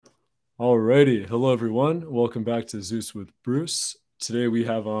Alrighty. Hello, everyone. Welcome back to Zeus with Bruce. Today we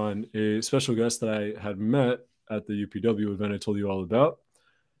have on a special guest that I had met at the UPW event I told you all about.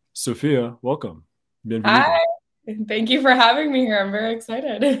 Sophia, welcome. Hi, Bienvenida. thank you for having me here. I'm very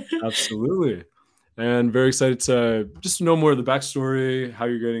excited. Absolutely. And very excited to just know more of the backstory, how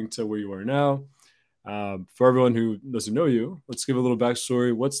you're getting to where you are now. For everyone who doesn't know you, let's give a little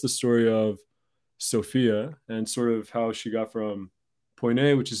backstory. What's the story of Sophia and sort of how she got from point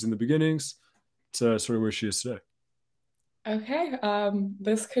A, which is in the beginnings, to sort of where she is today? Okay,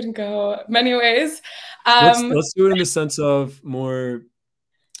 this could go many ways. Let's Um, let's do it in the sense of more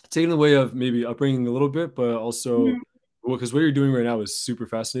taking away of maybe upbringing a little bit, but also because what you're doing right now is super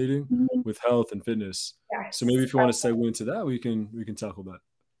fascinating with health and fitness. So maybe yes, if you want to segue into that, we can tackle that.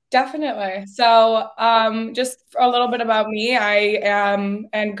 definitely. So, just a little bit about me. I am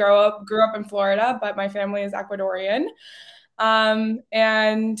and grew up in Florida, but my family is Ecuadorian.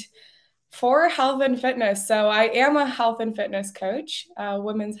 And for health and fitness, so I am a health and fitness coach,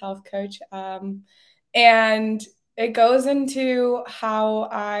 women's health coach, and it goes into how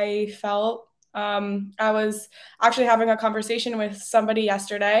I felt. I was actually having a conversation with somebody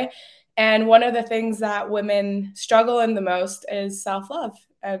yesterday, and one of the things that women struggle in the most is self love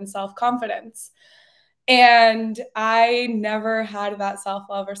and self confidence. And I never had that self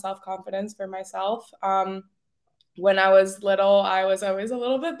love or self confidence for myself. When I was little, I was always a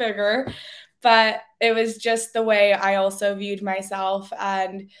little bit bigger, but it was just the way I also viewed myself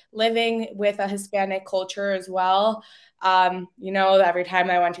and living with a Hispanic culture as well. Every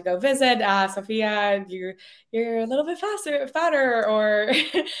time I went to go visit, Sophia, you're a little bit fatter, or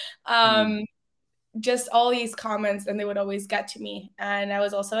Mm. um, just all these comments, and they would always get to me. And I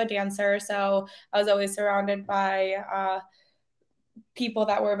was also a dancer, so I was always surrounded by people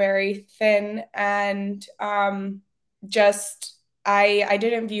that were very thin, and just I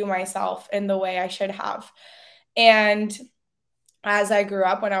didn't view myself in the way I should have. And as I grew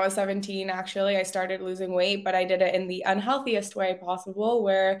up, when I was 17, actually, I started losing weight, but I did it in the unhealthiest way possible,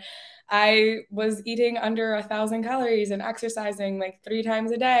 where I was eating under 1,000 calories and exercising like 3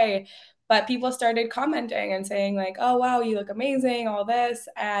 times a day. But people started commenting and saying, like, oh, wow, you look amazing, all this.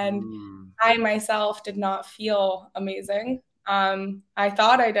 And Mm. I myself did not feel amazing. I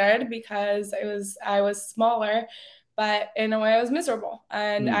thought I did because I was smaller, but in a way I was miserable.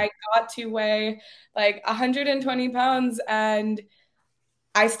 And Mm. I got to weigh like 120 pounds, and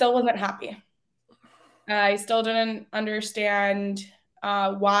I still wasn't happy. I still didn't understand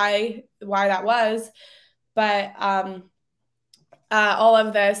why that was, but all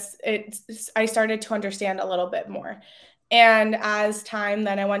of this, I started to understand a little bit more. And as time,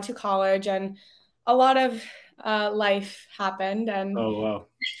 then I went to college, and a lot of life happened, and Oh wow.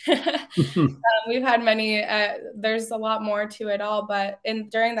 we've had many. There's a lot more to it all, but in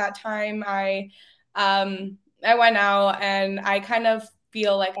during that time, I went out, and I kind of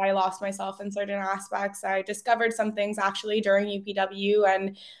feel like I lost myself in certain aspects. I discovered some things actually during UPW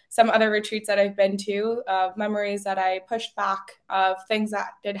and some other retreats that I've been to, memories that I pushed back of things that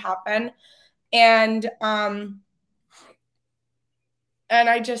did happen, and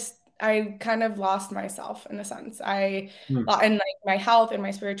I kind of lost myself in a sense. Mm. In like my health and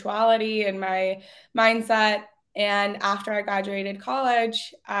my spirituality and my mindset. And after I graduated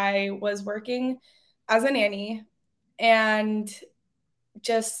college, I was working as a nanny, and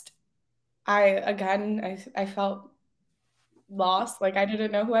just I felt lost, like I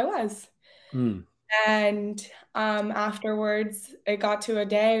didn't know who I was. Mm. And afterwards, it got to a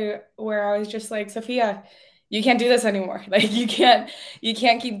day where I was just like, Sophia, you can't do this anymore. Like you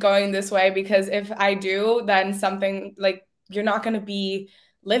can't keep going this way, because if I do, then something like you're not going to be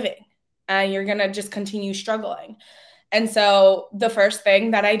living, and you're going to just continue struggling. And so the first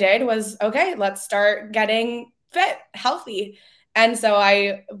thing that I did was, okay, let's start getting fit, healthy. And so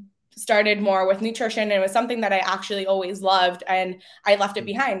I started more with nutrition. It was something that I actually always loved, and I left it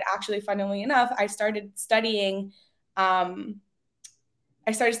behind. Actually, funnily enough, um, I started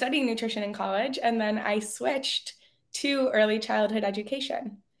studying nutrition in college, and then I switched to early childhood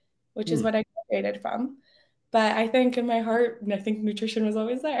education, which is Mm. what I graduated from. But I think in my heart, I think nutrition was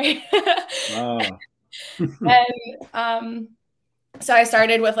always there. Ah. And so I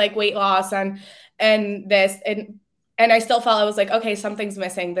started with like weight loss and this and I still felt I was like, okay, something's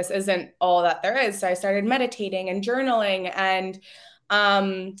missing. This isn't all that there is. So I started meditating and journaling, and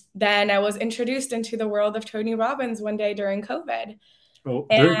then I was introduced into the world of Tony Robbins one day during COVID. Oh,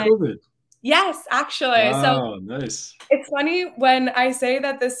 during And COVID. yes, actually. So Wow, nice. it's funny when I say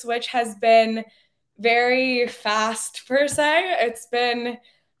that this switch has been very fast per se. It's been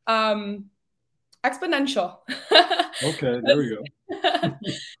um exponential. Okay, there we go.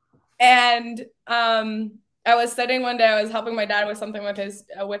 And I was sitting one day, I was helping my dad with something with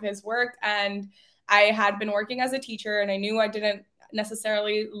his work, and I had been working as a teacher, and I knew I didn't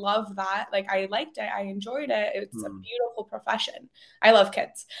necessarily love that. Like I liked it, I enjoyed it. It's a Mm. beautiful profession. I love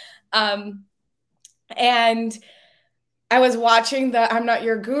kids. Um, and I was watching the I'm Not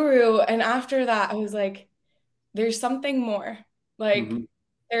Your Guru, and after that, I was like, there's something more. Like Hmm.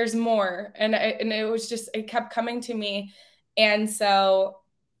 there's more, and it was just it kept coming to me, and so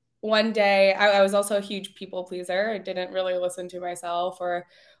one day I was also a huge people pleaser. I didn't really listen to myself or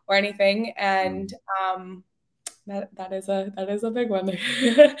anything, and um, that is a big one.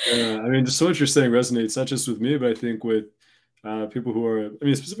 Yeah, I mean, just so what you're saying resonates not just with me, but I think with people who are, I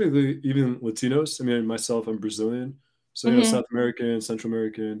mean, specifically even Latinos. I mean, myself, I'm Brazilian, so Hmm. South American, Central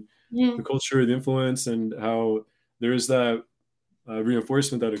American, the Hmm. culture, the influence, and how there is that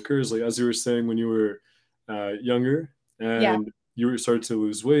reinforcement that occurs. Like as you were saying, when you were younger Yeah. and you were started to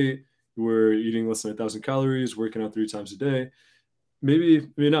lose weight, you were eating less than 1,000 calories, working out 3 times a day. Maybe, I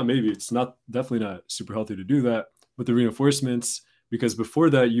mean, not maybe, it's not definitely not super healthy to do that, but the reinforcements, because before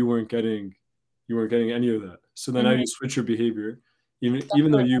that you weren't getting any of that. So then now Hmm. you switch your behavior,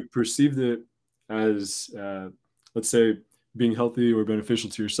 even though you perceived it as let's say being healthy or beneficial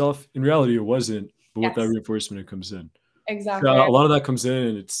to yourself, in reality it wasn't. But with that Yes, reinforcement, it comes in. So exactly. a lot of that comes in,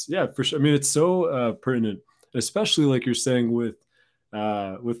 and it's yeah, for sure. I mean, it's so pertinent, especially like you're saying with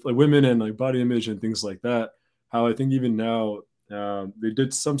like women and like body image and things like that. How I think even now they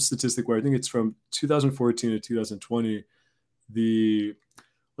did some statistic where I think it's from 2014 to 2020. The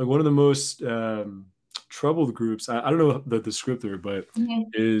like one of the most troubled groups. I don't know the descriptor, but Hmm.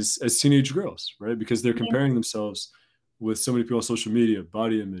 is as teenage girls, right? Because they're Hmm. comparing themselves with so many people on social media,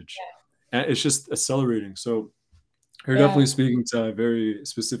 body image, and it's just accelerating. So you're Yeah. definitely speaking to a very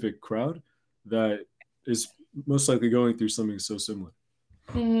specific crowd that is most likely going through something so similar.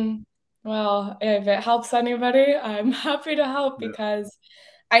 Hmm. Well, if it helps anybody, I'm happy to help Yeah. because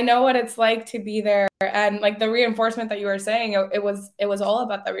I know what it's like to be there. And like the reinforcement that you were saying, it was all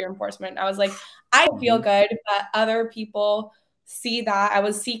about the reinforcement. I was like, I feel Hmm. good, but other people see that. I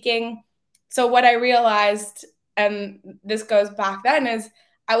was seeking. So what I realized, and this goes back then, is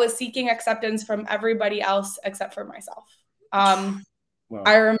I was seeking acceptance from everybody else except for myself. Um, I Wow.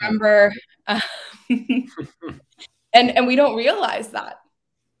 Yeah. remember, and we don't realize that.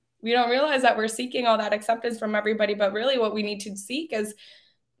 We don't realize that we're seeking all that acceptance from everybody, but really what we need to seek is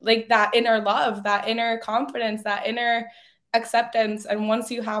like that inner love, that inner confidence, that inner acceptance. And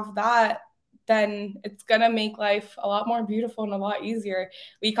once you have that, then it's going to make life a lot more beautiful and a lot easier.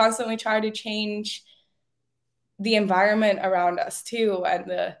 We constantly try to change the environment around us too.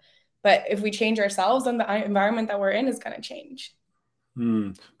 But if we change ourselves, then the environment that we're in is going to change.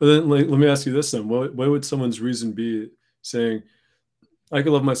 Hmm. But then, like, let me ask you this then: what would someone's reason be saying, "I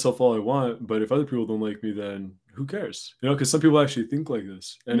can love myself all I want, but if other people don't like me, then who cares?" Because some people actually think like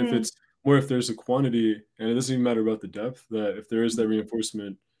this, and if Mhm. it's more if there's a quantity, and it doesn't even matter about the depth, that if there is that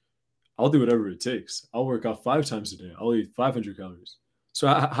reinforcement, I'll do whatever it takes. I'll work out 5 times a day. I'll eat 500 calories. So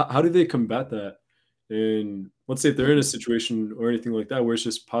how do they combat that? And let's say if they're in a situation or anything like that where it's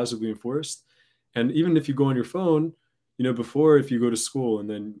just positively enforced, and even if you go on your phone, before if you go to school and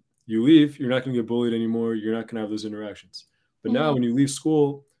then you leave, you're not going to get bullied anymore. You're not going to have those interactions. But now Mhm. when you leave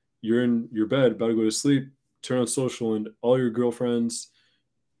school, you're in your bed, about to go to sleep, turn on social, and all your girlfriends,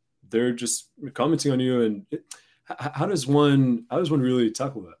 they're just commenting on you. And how does one really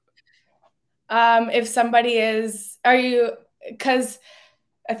tackle that? If somebody is, are you, because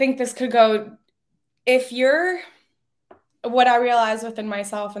I think this could go, if you're, what I realized within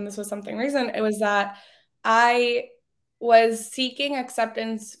myself, and this was something recent, it was that I was seeking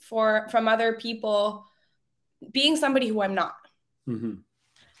acceptance from other people being somebody who I'm not. Hmm.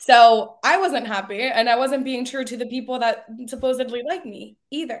 So I wasn't happy and I wasn't being true to the people that supposedly like me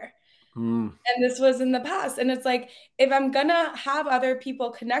either. Mm. And this was in the past. And it's like, if I'm gonna have other people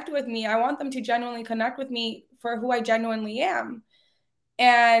connect with me, I want them to genuinely connect with me for who I genuinely am.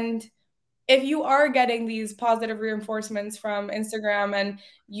 And if you are getting these positive reinforcements from Instagram and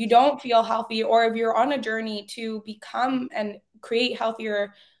you don't feel healthy, or if you're on a journey to become and create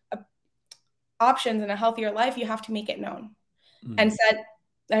healthier options and a healthier life, you have to make it known and Mm. set.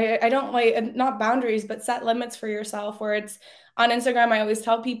 I don't like not boundaries, but set limits for yourself. Where it's on Instagram, I always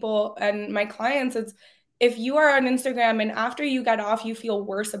tell people and my clients, it's if you are on Instagram and after you get off, you feel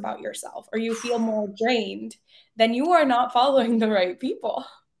worse about yourself or you feel more drained, then you are not following the right people.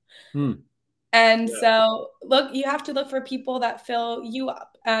 Mm. And Yeah. so, look, you have to look for people that fill you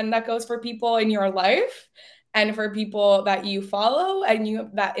up. And that goes for people in your life and for people that you follow and you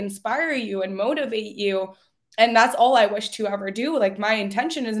that inspire you and motivate you. And that's all I wish to ever do. Like my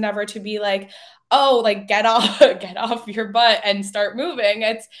intention is never to be like, oh, like get off get off your butt and start moving.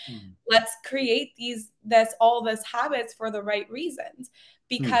 It's Hmm. let's create all this habits for the right reasons,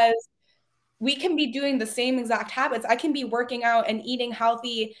 Hmm. because we can be doing the same exact habits. I can be working out and eating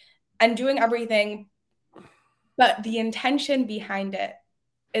healthy and doing everything, but the intention behind it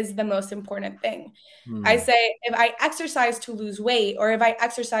is the most important thing. I Hmm. say if I exercise to lose weight or if I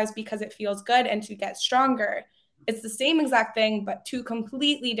exercise because it feels good and to get stronger, it's the same exact thing, but two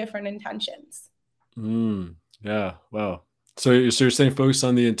completely different intentions. Mm, yeah. Wow. So you're saying focus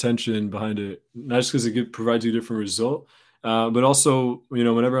on the intention behind it, not just because provides you a different result, but also,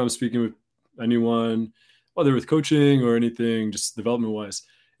 whenever I'm speaking with anyone, whether with coaching or anything, just development wise,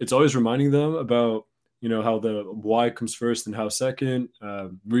 it's always reminding them about, how the why comes first and how second,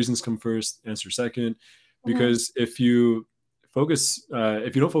 reasons come first, answer second. Mhm. Because if you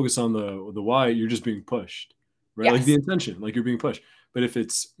don't focus on the why, you're just being pushed, right? Like the Yes, intention, like you're being pushed. But if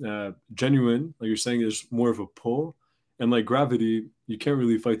it's genuine, like you're saying, there's more of a pull, and like gravity, you can't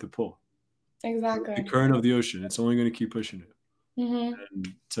really fight the pull. The exactly. current of the ocean, it's only going to keep pushing it Hmm.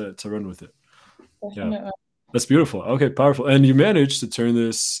 and to run with it. Yeah, Definitely. that's beautiful. Okay, powerful. And you managed to turn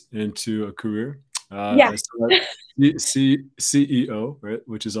this into a career. Yeah. I saw that CEO, right,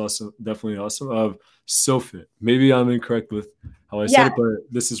 which is also definitely awesome. Of Sofi. Maybe I'm incorrect with how I said Yeah. it,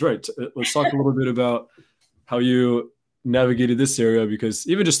 but this is right. Let's talk a little bit about how you navigated this area, because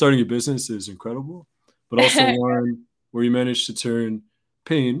even just starting a business is incredible, but also one where you managed to turn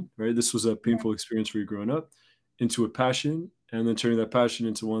pain, right? This was a painful experience for you growing up, into a passion, and then turning that passion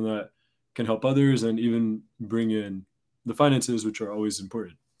into one that can help others and even bring in the finances, which are always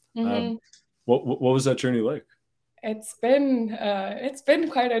important. Um, Hmm. what was that journey like? It's been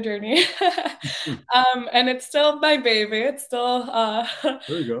quite a journey. Hmm, And it's still my baby. It's still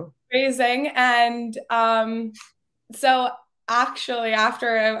there we go. raising. And so actually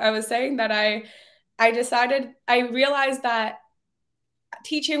after I was saying that I realized that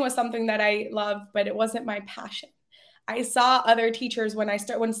teaching was something that I loved, but it wasn't my passion. I saw other teachers when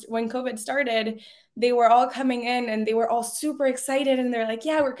COVID started, they were all coming in and they were all super excited and they're like,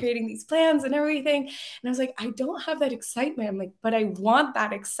 yeah, we're creating these plans and everything. And I was like, I don't have that excitement. I'm like, but I want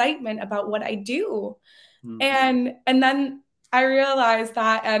that excitement about what I do. Hmm, And then I realized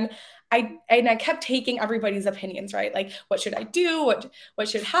that, and I kept taking everybody's opinions, right? Like, what should I do? What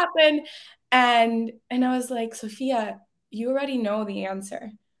should happen? And I was like, Sophia, you already know the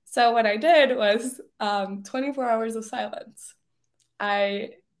answer. So what I did was 24 hours of silence.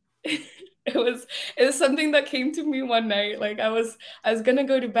 I it was something that came to me one night. Like I was gonna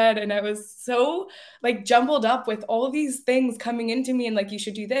go to bed and I was so like jumbled up with all these things coming into me and like you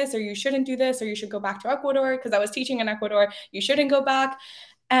should do this or you shouldn't do this or you should go back to Ecuador because I was teaching in Ecuador. You shouldn't go back.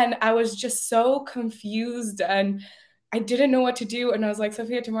 And I was just so confused and I didn't know what to do. And I was like,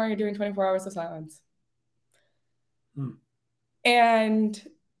 Sophia, tomorrow you're doing 24 hours of silence. hmm, And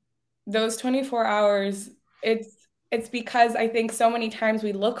those 24 hours, it's because I think so many times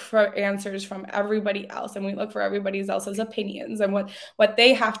we look for answers from everybody else and we look for everybody else's opinions and what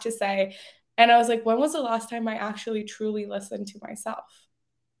they have to say. And I was like, when was the last time I actually truly listened to myself?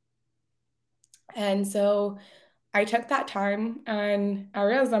 And so I took that time and I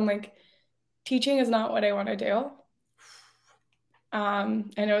realized I'm like, teaching is not what I want to do.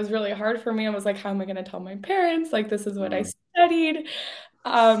 And it was really hard for me. I was like, how am I going to tell my parents? Like, this is what I hmm, studied.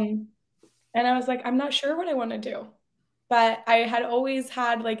 Um, and I was like, I'm not sure what I want to do. But I had always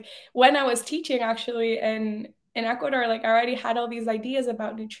had like when I was teaching actually in Ecuador, like I already had all these ideas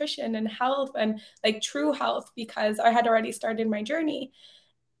about nutrition and health and like true health because I had already started my journey.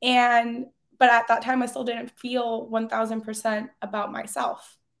 And but at that time I still didn't feel 1000% about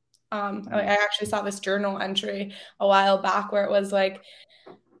myself. I hmm, actually saw this journal entry a while back where it was like,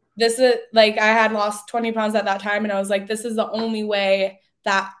 this is like I had lost 20 pounds at that time, and I was like, this is the only way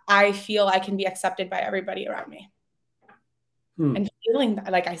that I feel I can be accepted by everybody around me. hmm. And feeling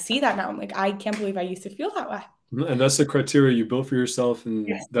that, like I see that now. I'm like, I can't believe I used to feel that way. And that's the criteria you built for yourself, and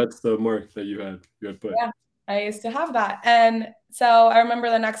Yes. that's the mark that you had put. Yeah, I used to have that. And so I remember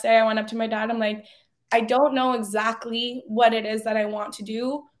the next day I went up to my dad. I'm like, I don't know exactly what it is that I want to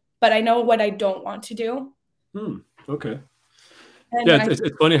do, but I know what I don't want to do. Hmm. Okay. And Yeah, I, it's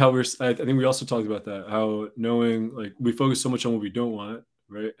funny how I think we also talked about that, how knowing, like, we focus so much on what we don't want,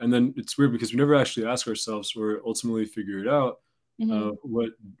 right? And then it's weird because we never actually ask ourselves or ultimately figure it out, mm-hmm, what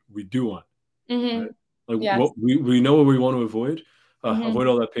we do want, right? mm-hmm, Like yes, what we know what we want to avoid, mm-hmm, avoid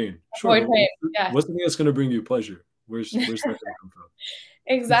all that pain. Sure, avoid but pain. Yes. what's the thing that's going to bring you pleasure? Where's that going to come from?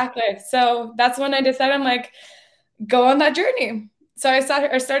 Exactly. So that's when I decided I'm like, go on that journey. So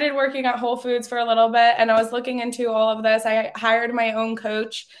I started working at Whole Foods for a little bit, and I was looking into all of this. I hired my own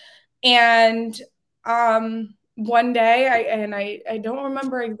coach, and one day I don't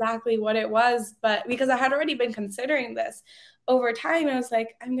remember exactly what it was, but because I had already been considering this over time, I was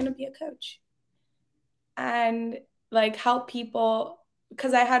like, I'm gonna be a coach and like help people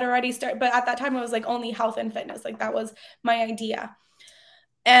because I had already started, but at that time it was like only health and fitness, like that was my idea.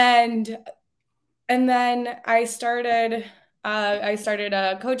 And then I started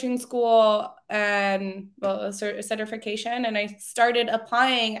a coaching school and well a certification, and I started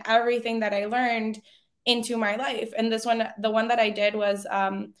applying everything that I learned into my life. And the one that I did was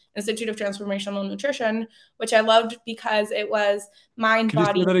Institute of Transformational Nutrition, which I loved because it was mind Can you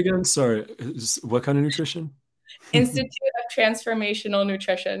say body. that again? Sorry. What kind of nutrition? Institute of Transformational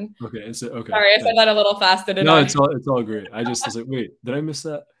Nutrition. Okay. Okay. Sorry, I Yeah. said that a little fast, didn't No, I? it's all great. I just was like, wait, did I miss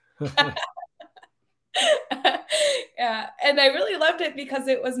that? Yeah, and I really loved it because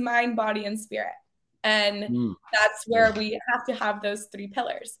it was mind, body, and spirit, and Mm, that's yeah. where we have to have those three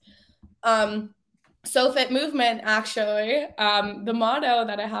pillars. um so fit movement, actually, the motto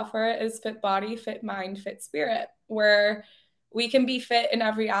that I have for it is fit body, fit mind, fit spirit, where we can be fit in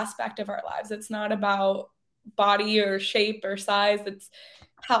every aspect of our lives. It's not about body or shape or size. It's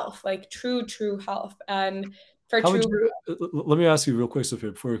health, like true health. And for How would true you, let me ask you real quick,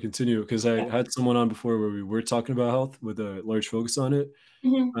 Sophia, before we continue, because I had someone on before where we were talking about health with a large focus on it.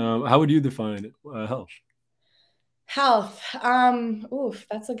 Mhm. How would you define health? Health, oof,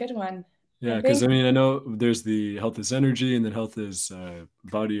 that's a good one. Yeah, I because think I mean, I know there's the health is energy, and then health is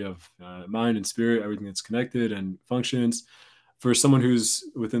body of mind and spirit, everything that's connected and functions. For someone who's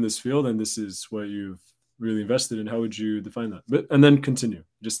within this field, and this is what you've really invested in, how would you define that? But and then continue.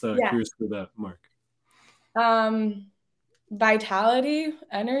 Just yeah. curious for that, Mark. um Vitality,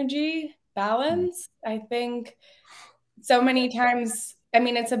 energy, Mm. balance. I think so many times, I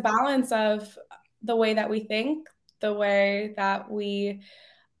mean, it's a balance of the way that we think, the way that we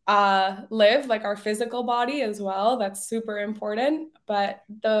live, like our physical body as well. That's super important. But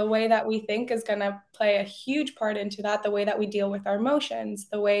the way that we think is going to play a huge part into that, the way that we deal with our emotions,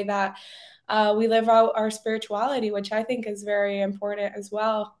 the way that we live out our spirituality, which I think is very important as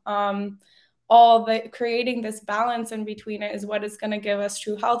well. All the creating this balance in between it is what is going to give us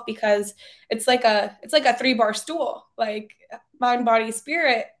true health, because it's like a three-bar stool, like mind, body,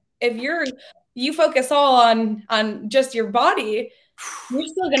 spirit. If you focus all on just your body, you're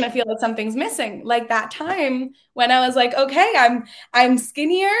still gonna feel that something's missing. Like that time when I was like, okay, I'm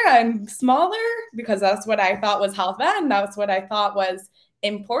skinnier, I'm smaller, because that's what I thought was health then. That's what I thought was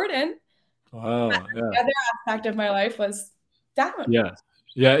important. Wow. The Yeah. other aspect of my life was down. Yeah.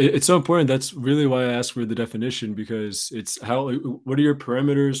 Yeah. It's so important. That's really why I asked for the definition, because it's how, what are your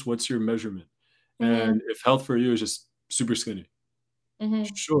parameters? What's your measurement? Mm-hmm, And if health for you is just super skinny, mm-hmm.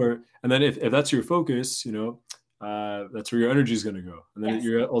 sure. And then if that's your focus, that's where your energy is going to go. And then Yes,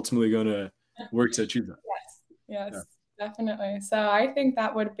 you're ultimately going to work to achieve that. yes, Yeah. yes, definitely. So I think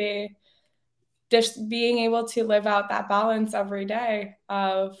that would be just being able to live out that balance every day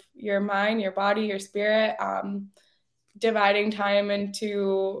of your mind, your body, your spirit, dividing time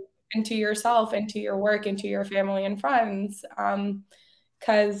into yourself, into your work, into your family and friends.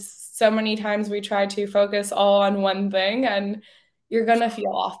 Because so many times we try to focus all on one thing, and you're gonna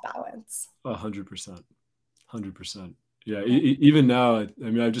feel off balance. 100%. 100%. Yeah. Even now, I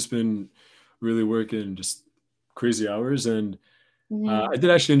mean, I've just been really working just crazy hours, and Mm-hmm. I did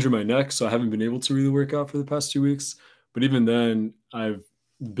actually injure my neck, so I haven't been able to really work out for the past 2 weeks. But even then, I've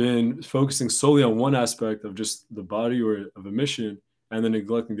been focusing solely on one aspect of just the body or of a mission, and then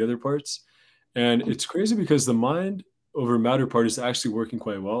neglecting the other parts. And it's crazy because the mind over matter part is actually working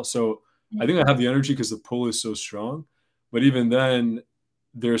quite well. So I think I have the energy because the pull is so strong. But even then,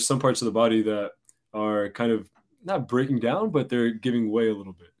 there's some parts of the body that are kind of not breaking down, but they're giving way a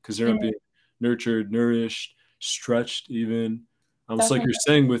little bit because they're not Mm-hmm. being nurtured, nourished, stretched even. It's like Definitely. you're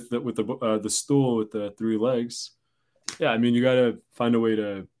saying with the stool with the three legs. Yeah, I mean you got to find a way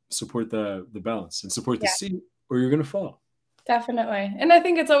to support the balance and support the Yeah. seat, or you're gonna fall. Definitely. And I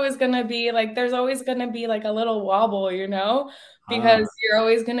think it's always going to be like, there's always going to be like a little wobble, because Ah, you're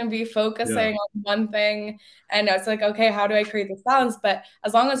always going to be yeah, focusing on one thing. And it's like, okay, how do I create this balance? But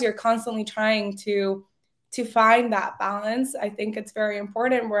as long as you're constantly trying to find that balance, I think it's very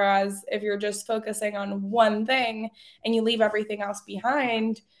important. Whereas if you're just focusing on one thing and you leave everything else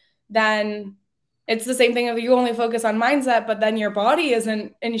behind, then it's the same thing if you only focus on mindset, but then your body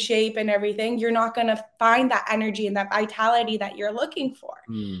isn't in shape and everything, you're not going to find that energy and that vitality that you're looking for.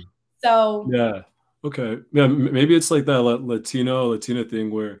 hmm, So, yeah, okay, yeah. Maybe it's like that Latina thing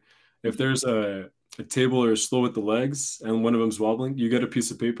where if there's a table or a stool with the legs and one of them's wobbling, you get a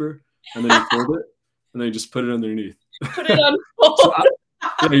piece of paper and then you fold it and then you just put it underneath. Put it on So hold.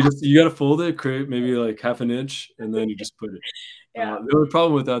 yeah, you got to fold it, create maybe like half an inch, and then you just put it. Yeah. The only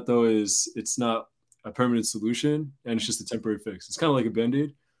problem with that though is it's not a permanent solution and it's just a temporary fix. It's kind of like a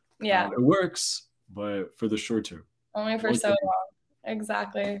band-aid. Yeah. It works, but for the short term. Only for Long so term, long.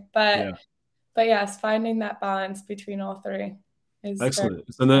 Exactly. yeah, But yes, finding that balance between all three is very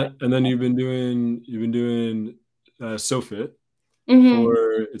excellent. So important. then, and then you've been doing SoFit Mm-hmm.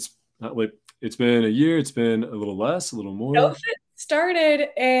 for it's not like it's been a year. It's been a little less, a little more. Outfit started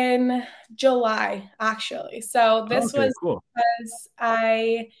in July, actually. So this Okay, was cool. because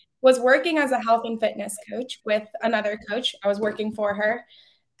I was working as a health and fitness coach with another coach. I was working for her,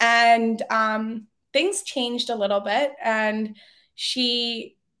 and things changed a little bit. And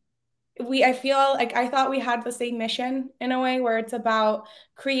she, I feel like I thought we had the same mission in a way where it's about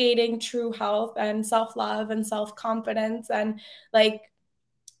creating true health and self love and self confidence and like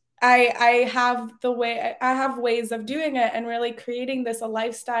I have the way I have ways of doing it and really creating this a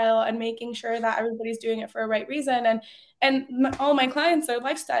lifestyle and making sure that everybody's doing it for a right reason and all my clients are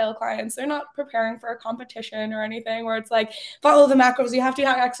lifestyle clients. They're not preparing for a competition or anything where it's like follow the macros, you have to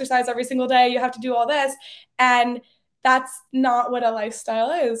exercise every single day, you have to do all this, and that's not what a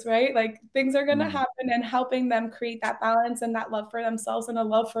lifestyle is, right? Like things are going to Mm, happen and helping them create that balance and that love for themselves and a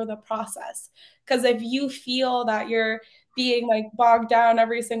love for the process. Because if you feel that you're being like bogged down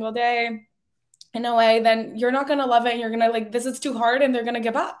every single day in a way, then you're not gonna love it and you're gonna like this is too hard and they're gonna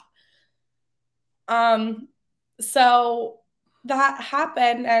give up. Um so that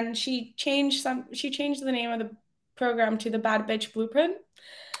happened and she changed the name of the program to the Bad Bitch Blueprint.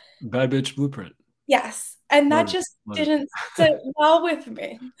 Bad bitch blueprint. Yes. And that Love it. just Love didn't sit it. well with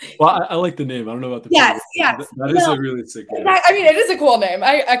me. Well, I like the name. I don't know about the Yes, program. yes. That is No, a really sick name. I mean it is a cool name.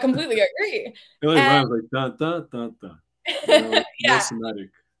 I completely agree. It like And rhymes like dun dun dun dun. Real yeah, somatic.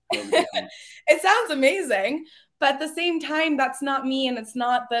 Love it. Love it. it sounds amazing, but at the same time, that's not me and it's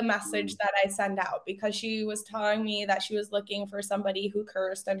not the message Mm, that I send out because she was telling me that she was looking for somebody who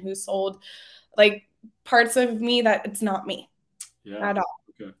cursed and who sold like parts of me that it's not me yeah. at all.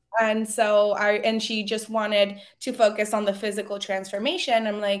 Okay. And so and she just wanted to focus on the physical transformation.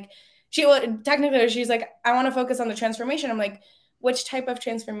 I'm like, technically, she's like, I want to focus on the transformation. I'm like, which type of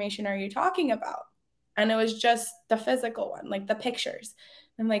transformation are you talking about? And it was just the physical one, like the pictures.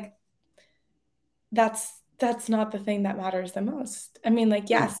 I'm like, that's not the thing that matters the most. I mean, like,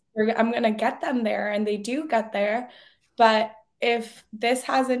 Yeah. yes, I'm gonna get them there, and they do get there, but if this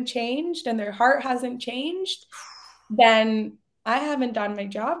hasn't changed and their heart hasn't changed, then I haven't done my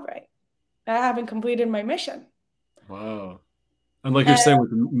job right. I haven't completed my mission. Wow. And like you're And saying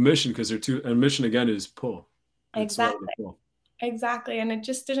with the mission, because they're two, and mission again is pull. It's about the exactly, pull. exactly. And it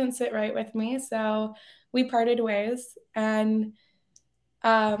just didn't sit right with me. So we parted ways. Um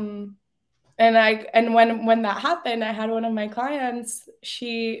and when that happened, I had one of my clients,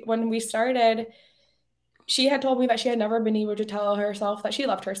 when we started, she had told me that she had never been able to tell herself that she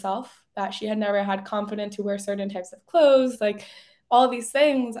loved herself, that she had never had confidence to wear certain types of clothes, like all these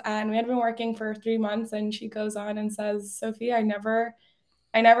things. And we had been working for 3 months, and she goes on and says, Sophie, I never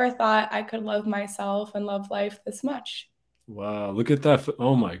thought I could love myself and love life this much. Wow. Look at that.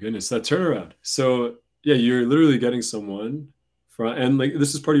 Oh my goodness. That turnaround. So yeah, you're literally getting someone from, and like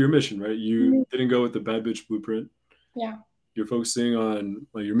this is part of your mission, right? You Mhm. didn't go with the bad bitch blueprint. Yeah. You're focusing on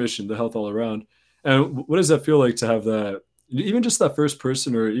like your mission, the health all around. And what does that feel like to have that, even just that first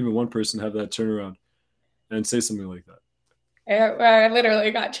person or even one person have that turnaround and say something like that? I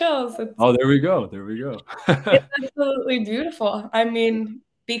literally got chills. Oh, there we go. There we go. It's absolutely beautiful. I mean,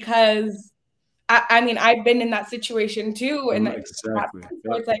 because I mean, I've been in that situation too, and Exactly. so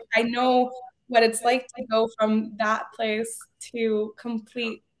Yep. it's like I know what it's like to go from that place to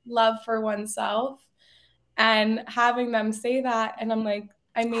complete love for oneself, and having them say that, and I'm like,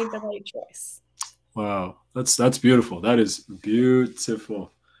 I made the right choice. Wow. That's beautiful. That is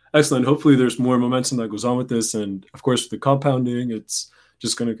beautiful. Excellent. Hopefully there's more momentum that goes on with this. And of course, with the compounding, it's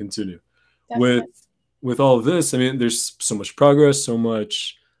just going to continue. With Definitely. with all of this, I mean, there's so much progress, so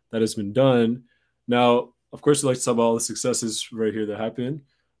much that has been done. Now, of course, we like to talk about all the successes right here that happen.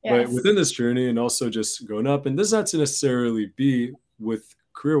 But Yes. within this journey and also just going up, and this is not to necessarily be with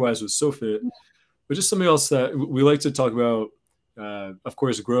career-wise with SoFit, but just something else that we like to talk about, of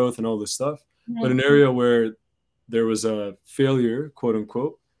course, growth and all this stuff, but Mhm. an area where there was a failure, quote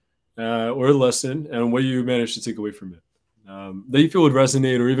unquote, or a lesson, and what you managed to take away from it that you feel would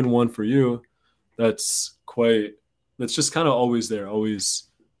resonate, or even one for you that's quite, that's just kind of always there, always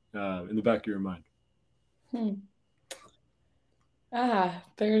in the back of your mind. Hmm.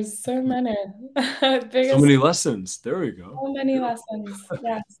 There's so many. So Biggest, many lessons. There we go. so many Beautiful. lessons.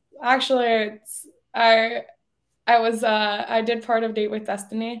 Yes. Actually, I did part of Date with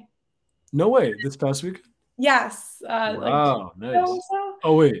Destiny. No way. This past week. Yes. Like 2 Wow, years ago or nice. so.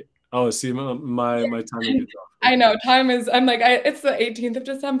 Oh wait. Oh, see, my timing gets off. I Okay. know time is, I'm like, it's the 18th of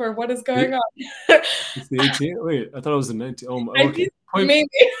December. What is going It, on? it's the 18th. Wait, I thought it was the 19th. Oh, okay. 19th? Maybe.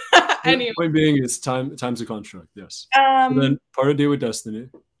 Anyway. Point being is time's a construct. Yes. So Um, then part of Day with Destiny.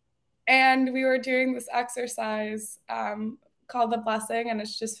 and we were doing this exercise called the blessing, and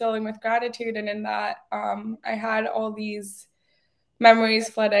it's just filling with gratitude. And in that, I had all these memories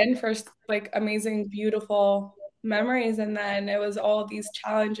flood in, first like amazing, beautiful memories, and then it was all these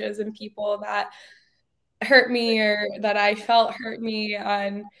challenges and people that hurt me or that I felt hurt me,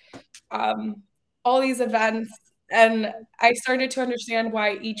 and um, all these events. And I started to understand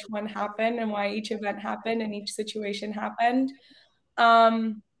why each one happened and why each event happened and each situation happened.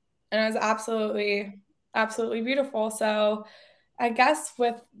 Um, and it was absolutely, absolutely beautiful. So I guess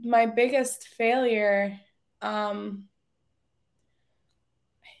with my biggest failure, um,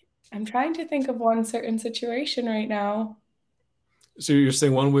 I'm trying to think of one certain situation right now. So you're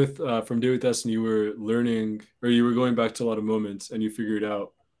saying one with from Day with Destiny, you were learning, or you were going back to a lot of moments, and you figured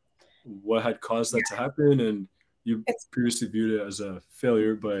out what had caused that to happen, and you It's previously viewed it as a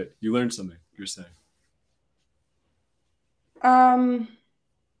failure, but you learned something. You're saying. um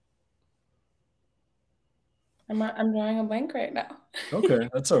I'm drawing a blank right now. Okay,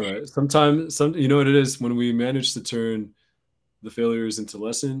 that's all right. Sometimes, you know what it is when we manage to turn the failures into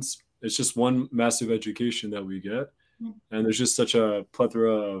lessons. It's just one massive education that we get, and there's just such a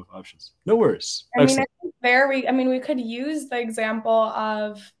plethora of options. No worries. I mean, I Excellent. think we could use the example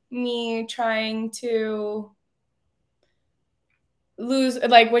of me trying to lose,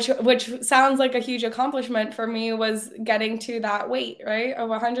 like, which sounds like a huge accomplishment for me, was getting to that weight, right, of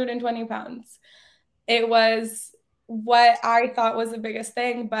 120 pounds. It was what I thought was the biggest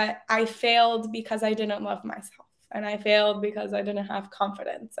thing, but I failed because I didn't love myself, and I failed because I didn't have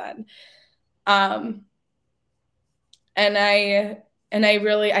confidence, um and I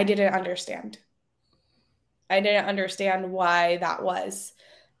really, I didn't understand. I didn't understand why that was.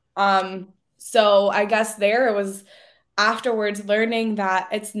 So I guess there it was afterwards learning that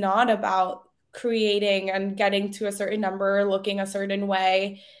it's not about creating and getting to a certain number, looking a certain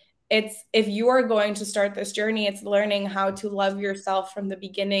way. It's, if you are going to start this journey, it's learning how to love yourself from the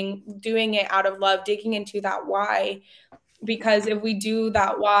beginning, doing it out of love, digging into that why. Because if we do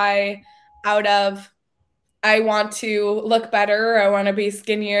that why out of, I want to look better, I want to be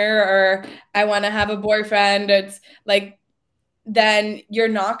skinnier, or I want to have a boyfriend, it's like, then you're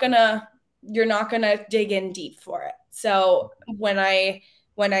not gonna dig in deep for it. So when I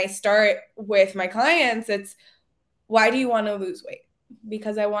start with my clients, it's, why do you want to lose weight?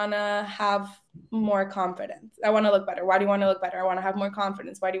 Because I want to have more confidence. I want to look better. Why do you want to look better? I want to have more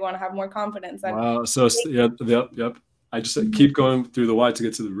confidence. Why do you want to have more confidence? And Wow. So yeah, yep, yep. I just keep going through the why to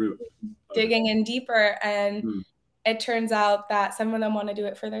get to the root of it. digging in deeper, and Mm, it turns out that some of them want to do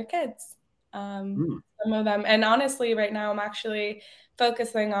it for their kids. mm. Some of them, and honestly, right now I'm actually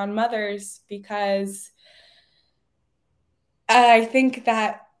focusing on mothers, because I think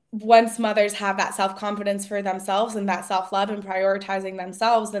that once mothers have that self confidence for themselves and that self love and prioritizing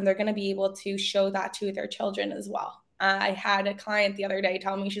themselves, then they're going to be able to show that to their children as well. I had a client the other day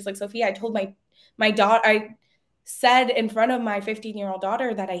tell me, she's like, Sophia, I told my daughter, I said in front of my 15-year-old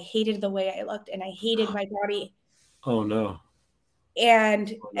daughter that I hated the way I looked and I hated my body, Oh no. Oh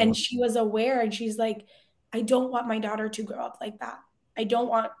and no. she was aware, and she's like, I don't want my daughter to grow up like that. I don't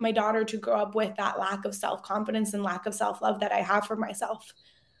want my daughter to grow up with that lack of self-confidence and lack of self-love that I have for myself.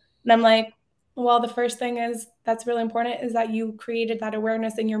 And I'm like, well, the first thing is that's really important, is that you created that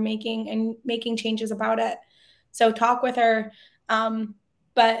awareness and you're making changes about it. So talk with her.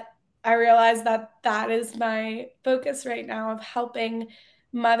 But I realize that that is my focus right now, of helping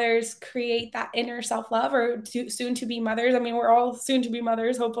mothers create that inner self-love, or soon to be mothers. I mean, we're all soon to be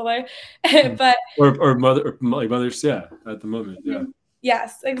mothers, hopefully. Mm. But Or mother, or like mothers, yeah, at the moment, yeah.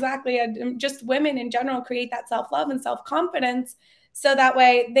 yes, exactly. And just women in general create that self-love and self-confidence, so that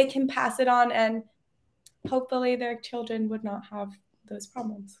way they can pass it on, and hopefully their children would not have those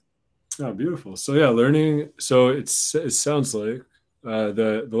problems. Oh, beautiful. So yeah, learning. So it sounds like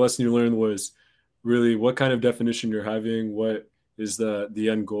the lesson you learned was really what kind of definition you're having, what is the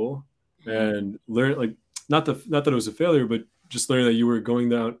end goal, and learn like not that it was a failure, but just learn that you were going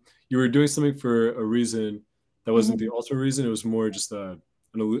down, you were doing something for a reason that wasn't Mhm. the ultimate reason. It was more just an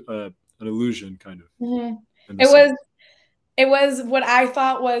illusion, kind of Mhm. in the It sense. was it was what I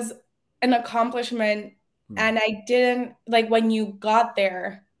thought was an accomplishment Hmm. And I didn't like when you got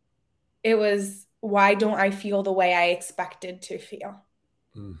there, it was, why don't I feel the way I expected to feel?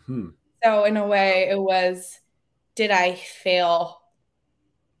 Hmm. So in a way, it was, did I fail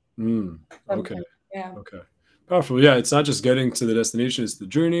Mm. Okay. something? Yeah. Okay. Powerful. Yeah, it's not just getting to the destination, it's the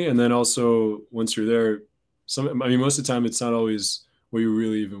journey. And then also once you're there, I mean, most of the time it's not always what you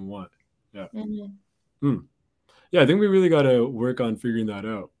really even want. Yeah. Mhm. Hmm. Yeah, I think we really got to work on figuring that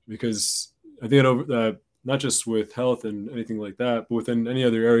out because I think not just with health and anything like that, but within any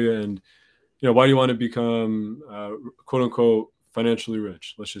other area. And, why do you want to become quote unquote financially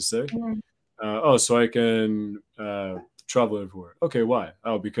rich? Let's just say. Mhm. Oh, so I can travel everywhere. Okay, why?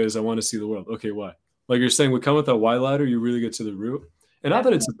 Oh, because I want to see the world. Okay, why? Like you're saying, we come with that why ladder, you really get to the root. And not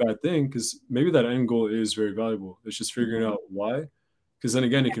that it's Definitely. a bad thing, because maybe that end goal is very valuable. It's just figuring Mhm. out why, because then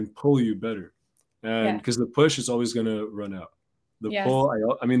again, it can pull you better. And Yeah. because the push is always going to run out. The Yes.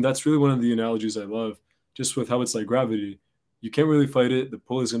 pull, I mean, that's really one of the analogies I love, just with how it's like gravity. You can't really fight it. The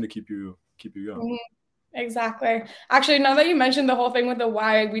pull is going to keep you going. Mhm. Exactly. Actually, now that you mentioned the whole thing with the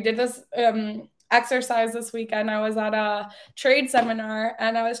why, we did this exercise this weekend. I was at a trade seminar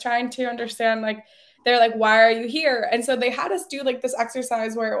and I was trying to understand, like, they're like, why are you here? And so they had us do like this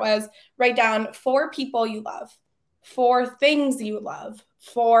exercise where it was, write down four people you love, four things you love,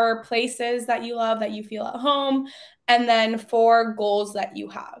 four places that you love that you feel at home, and then four goals that you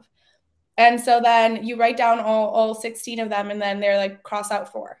have. And so then you write down all 16 of them, and then they're like, cross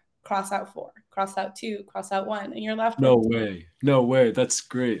out four, cross out four, cross out two, cross out one. And you're left No with, way. No way. That's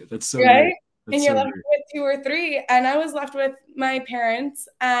great. That's so great. right? That's And you're so left great. with two or three. And I was left with my parents.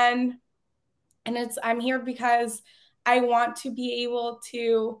 And it's, I'm here because I want to be able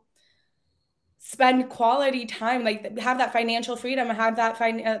to spend quality time, like have that financial freedom, have that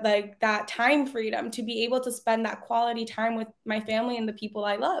like that time freedom to be able to spend that quality time with my family and the people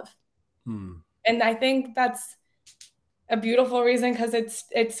I love. Hmm. And I think that's a beautiful reason, because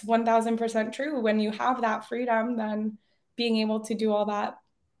it's 1000% true. When you have that freedom, then being able to do all that.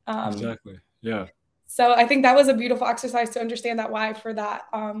 um Exactly. Yeah. so I think that was a beautiful exercise to understand that why for that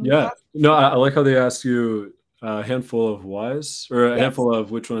Yeah. class. No, I like how they ask you a handful of whys or a Yes. handful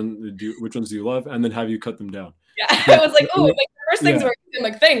of which ones do you love, and then have you cut them down. Yeah. Because I was like, oh, like the first things yeah, were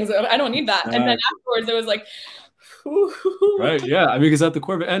like things, I don't need that. And then exactly. afterwards it was like, Right. Yeah. I mean, because at the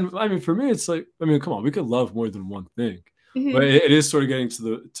core of it, and I mean, for me, it's like, I mean, come on, we could love more than one thing, but Mhm. it is sort of getting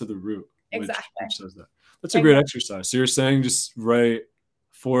to the root, Exactly. which says that. That's a great Exactly. exercise. So you're saying just write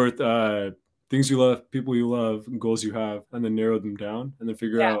forth things you love, people you love, and goals you have, and then narrow them down, and then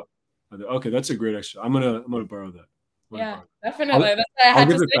figure Yeah. out. Okay, that's a great exercise. I'm gonna borrow that. I'm gonna Yeah, borrow that. definitely. That's why I I'll had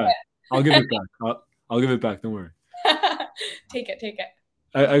to give it back. I'll give say it back. I'll give it back. Don't worry. it. Take it, take it.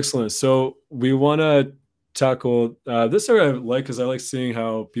 Excellent. So we want to tackle this area I like because I like seeing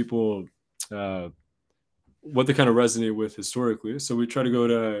how people uh, what they kind of resonate with historically. So we try to go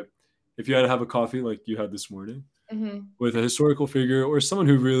to if you had to have a coffee like you had this morning Hmm. with a historical figure or someone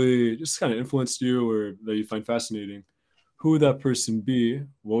who really just kind of influenced you or that you find fascinating. Who would that person be?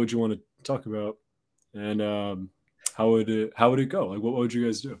 What would you want to talk about? And how would it go? Like what would you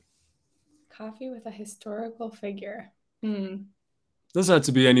guys do? Coffee with a historical figure. Hmm. Doesn't have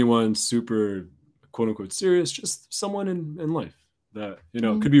to be anyone super quote unquote serious, just someone in life that,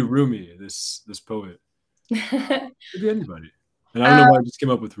 could be Rumi, this poet. Could be anybody. And I don't know um, why I just came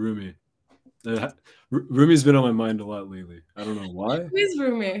up with Rumi. Rumi's been on my mind a lot lately. I don't know why. who is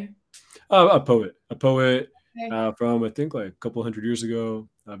Rumi? A poet Okay. from I think like a couple hundred years ago.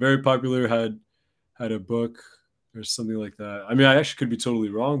 Very popular. Had a book or something like that. I mean, I actually could be totally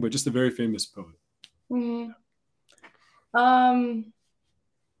wrong, but just a very famous poet. Mhm. Um,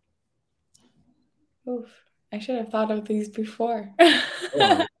 oof, I should have thought of these before.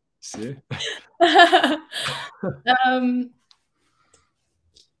 Oh, see. um,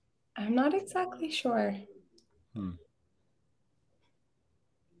 I'm not exactly sure. Hmm.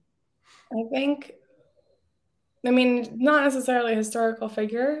 I think, I mean, not necessarily a historical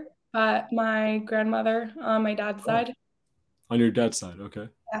figure, but my grandmother on my dad's Oh, side. on your dad's side, okay.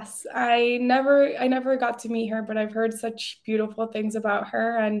 Yes, I never got to meet her, but I've heard such beautiful things about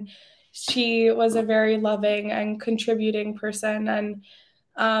her, and she was a very loving and contributing person. And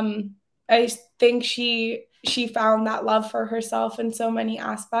um, I think she found that love for herself in so many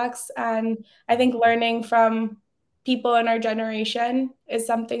aspects. And I think learning from people in our generation is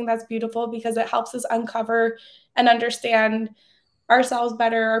something that's beautiful, because it helps us uncover and understand ourselves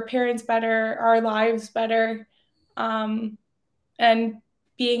better, our parents better, our lives better. Um, and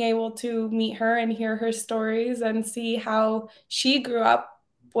being able to meet her and hear her stories and see how she grew up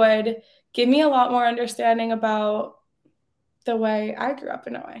would give me a lot more understanding about the way I grew up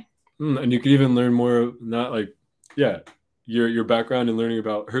in a way. And you could even learn more, not like, yeah, your background and learning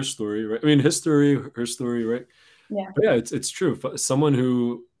about her story, right? I mean, his story, her story, right? Yeah. But yeah, it's true. Someone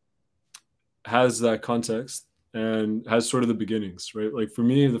who has that context and has sort of the beginnings, right? Like for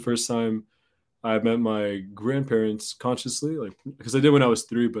me, the first time I met my grandparents consciously, like because I did when I was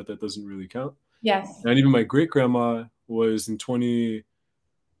 3, but that doesn't really count. Yes. And even my great grandma was in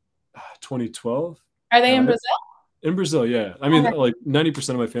 2012. Are they Uh, in Brazil? in Brazil, yeah. I mean, Okay. like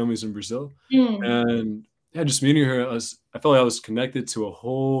 90% of my family's in Brazil. Mm. And yeah, just meeting her, I felt like I was connected to a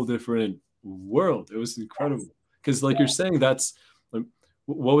whole different world. It was incredible. Yes. Because like you're saying, that's like,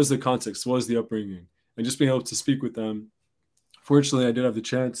 what was the context? What was the upbringing? And just being able to speak with them. Fortunately, I did have the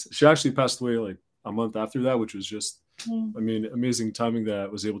chance. She actually passed away like a month after that, which was just, Mm. I mean, amazing timing that I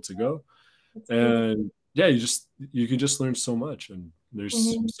was able to go. It's beautiful. And yeah, you can just learn so much. And there's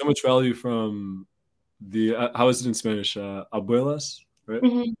Hmm. so much value from the, how is it in Spanish? Abuelas, right?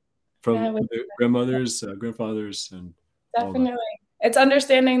 Hmm. Yeah, From the grandmothers, grandfathers, and all that. definitely. It's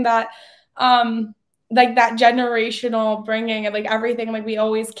understanding that like that generational bringing and like everything, like we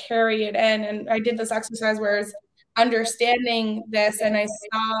always carry it in. And I did this exercise where it's understanding this and I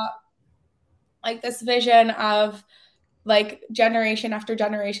saw like this vision of like generation after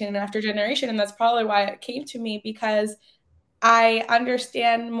generation and after generation. And that's probably why it came to me because I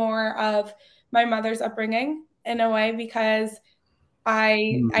understand more of my mother's upbringing in a way because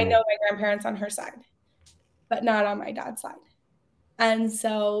I Hmm. know my grandparents on her side, but not on my dad's side. And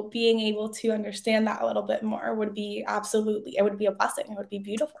so being able to understand that a little bit more would be absolutely, it would be a blessing. It would be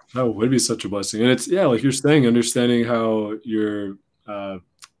beautiful. That would be such a blessing. And it's, yeah, like you're saying, understanding how your uh,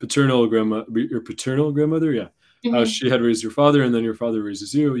 your paternal grandmother, yeah, how Hmm. she had raised your father, and then your father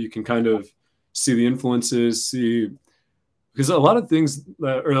raises you. You can kind of see the influences, see because a lot of things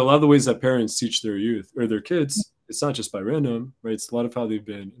or a lot of the ways that parents teach their youth or their kids, it's not just by random, right? It's a lot of how they've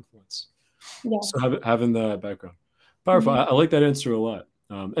been influenced. So Yes. having the background, powerful. Hmm. I like that answer a lot.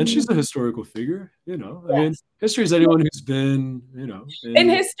 And Hmm. she's a historical figure, you know. I mean, Yes. history is anyone who's been, In in.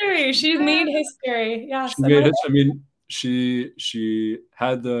 history, she's Yeah, made history. she Yes. And I made love it. I mean, she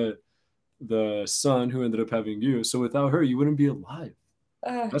had the son who ended up having you. So without her, you wouldn't be alive.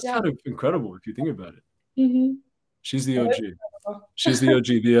 That's yeah. kind of incredible if you think about it. Hmm. She's the It is OG. She's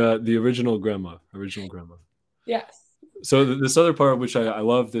beautiful. the OG, the original grandma, original grandma. Yes. So this other part, which I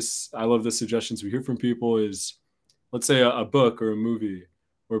love this, I love the suggestions we hear from people is, let's say a book or a movie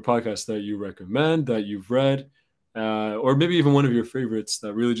or a podcast that you recommend that you've read, or maybe even one of your favorites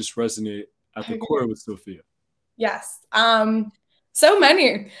that really just resonate at the Okay. core with Sophia. Yes. So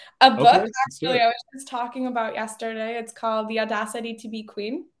many. A book Okay, let's hear actually it. I was just talking about yesterday. It's called The Audacity to Be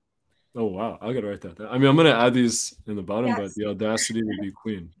Queen. Oh wow, I gotta write that down. I mean, I'm gonna add these in the bottom, but Yes. the audacity to be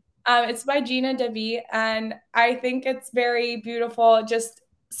queen. It's by Gina DeVee, and I think it's very beautiful. Just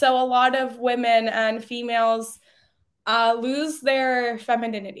so a lot of women and females lose their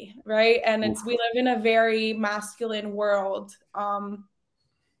femininity, right? And Oof. it's we live in a very masculine world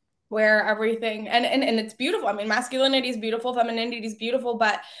where everything and it's beautiful. I mean, masculinity is beautiful, femininity is beautiful,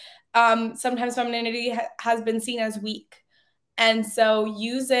 but sometimes femininity has been seen as weak. And so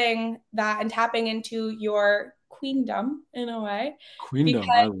using that and tapping into your queendom in a way, Queendom. because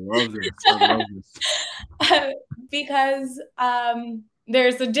I love this. I love this. because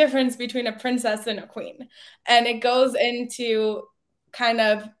there's a difference between a princess and a queen, and it goes into kind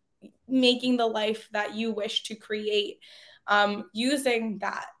of making the life that you wish to create using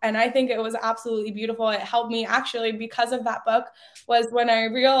that. And I think it was absolutely beautiful. It helped me actually because of that book was when I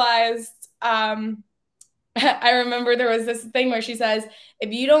realized I remember there was this thing where she says,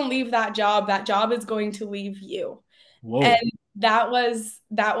 if you don't leave that job is going to leave you. And Whoa. that was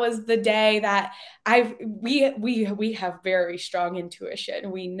the day that we have very strong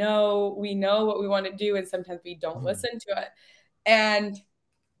intuition. We know what we want to do, and sometimes we don't Hmm. listen to it. And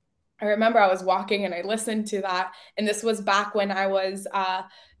I remember I was walking and I listened to that, and this was back when I was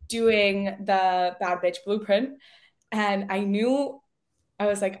doing the Bad Bitch Blueprint, and I knew I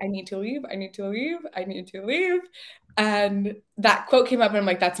was like, I need to leave, I need to leave, I need to leave. And that quote came up, and I'm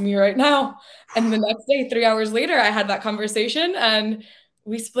like, that's me right now. And the next day, 3 hours later, I had that conversation and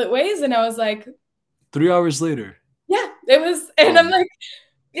we split ways. And I was like, 3 hours later. yeah, it was. And I'm Oh, like,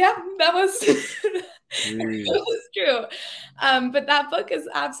 yeah, that was, that geez. was true. But that book is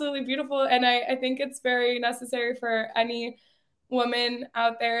absolutely beautiful. And I think it's very necessary for any woman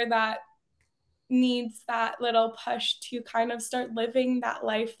out there that needs that little push to kind of start living that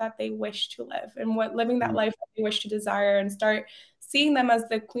life that they wish to live and what living that life that they wish to desire and start seeing them as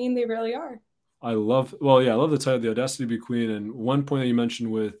the queen they really are. Well, yeah, I love the title, The Audacity to Be Queen. And one point that you mentioned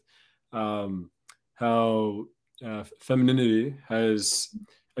with um, how femininity has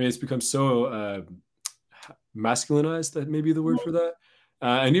I mean, it's become so masculinized, that may be the word for that.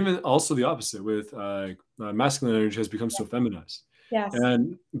 And even also the opposite with masculine energy has become so feminized. Yes.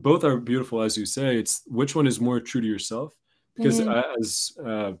 And both are beautiful, as you say. It's which one is more true to yourself? Because Mhm. as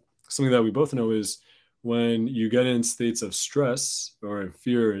something that we both know is when you get in states of stress or in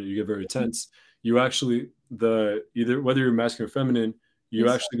fear, you get very tense. You actually the either whether you're masculine or feminine, you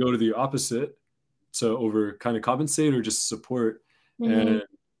Yes. actually go to the opposite to over kind of compensate or just support. Mhm. And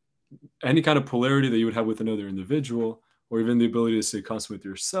any kind of polarity that you would have with another individual, or even the ability to stay constant with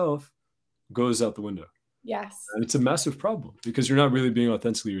yourself, goes out the window. Yes. And it's a massive problem because you're not really being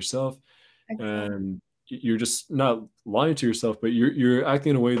authentically yourself, Exactly. and you're just not lying to yourself, but you're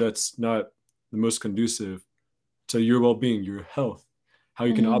acting in a way that's not the most conducive to your well-being, your health, how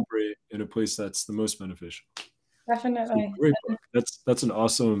you can Mhm. operate in a place that's the most beneficial. So Definitely. great book. That's an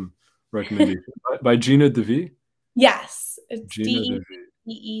awesome recommendation by Gina DeVee. Yes, it's Gina DeVee.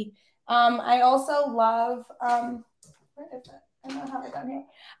 DEE. I also love where is it? I don't have it down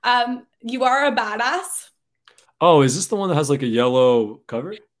here. You Are a Badass. Oh, is this the one that has like a yellow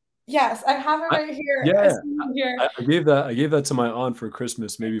cover? Yes, I have it I, right here. I yeah, see it here. I gave that to my aunt for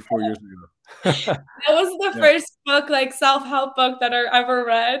Christmas maybe 4 years ago. That was the Yeah. first book, like self-help book that I ever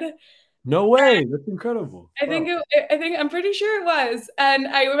read. No way. That's incredible. Wow. I think I'm pretty sure it was. And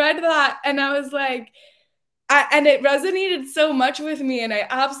I read that and I was like, and it resonated so much with me and I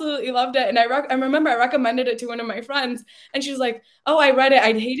absolutely loved it. And I remember I recommended it to one of my friends and she was like, oh, I read it.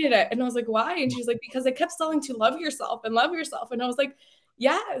 I hated it. And I was like, why? And she's like, because it kept selling to love yourself and love yourself. And I was like,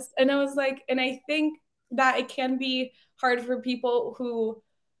 yes. And I was like, and I think that it can be hard for people who,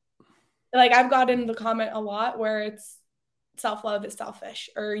 like, I've gotten the comment a lot where it's self-love is selfish,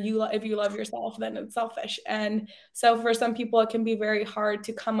 or if you love yourself then it's selfish. And so for some people it can be very hard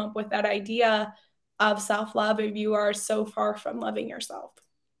to come up with that idea of self-love if you are so far from loving yourself.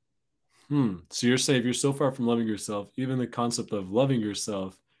 So you're saying if you're so far from loving yourself, even the concept of loving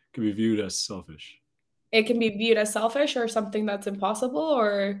yourself can be viewed as selfish. It can be viewed as selfish or something that's impossible,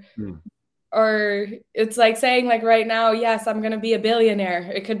 Hmm. or it's like saying, like, right now, yes, I'm going to be a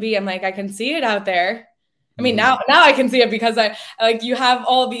billionaire. It could be, I'm like, I can see it out there. I mean, Mhm. now I can see it because I, like, you have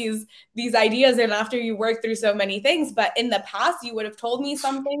all these ideas, and after you work through so many things, but in the past you would have told me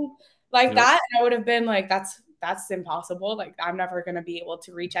something like Yep. that and I would have been like, that's impossible. Like, I'm never going to be able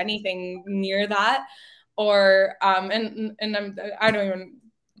to reach anything near that. Or and I don't even,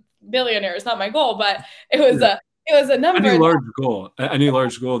 billionaire is not my goal, but Yeah. it was a Any number that large goal, any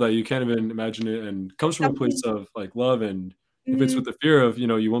large goal that you can't even imagine it, and comes from a place something. of like love, and if it's Mhm. with the fear of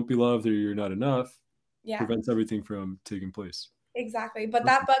you won't be loved or you're not enough, Yeah. prevents everything from taking place. Exactly. But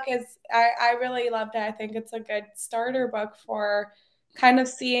that Okay. book is, I really loved it. I think it's a good starter book for kind of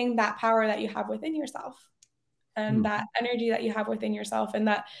seeing that power that you have within yourself and Hmm. that energy that you have within yourself, and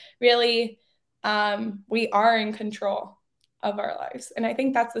that really we are in control of our lives. And I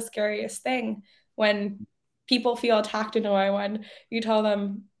think that's the scariest thing, when people feel attacked in a way, when you tell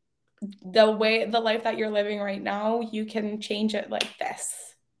them the life that you're living right now, you can change it like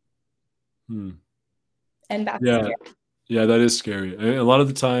this. Hmm. And that's Yeah, scary. yeah, that is scary. And a lot of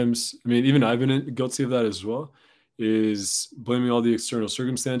the times, I mean, even I've been guilty of that as well, is blaming all the external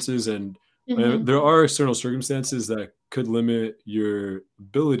circumstances. And Mm-hmm. there are external circumstances that could limit your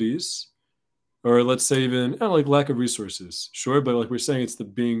abilities, or let's say even like lack of resources. Sure, but like we're saying, it's the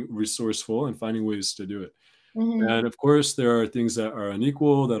being resourceful and finding ways to do it. Mm-hmm. And of course, there are things that are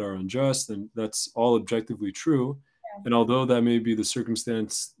unequal, that are unjust, and that's all objectively true. And although that may be the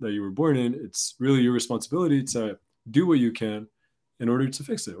circumstance that you were born in, it's really your responsibility to do what you can in order to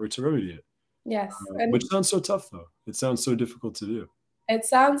fix it or to remedy it. Yes. Which And sounds so tough, though. It sounds so difficult to do. it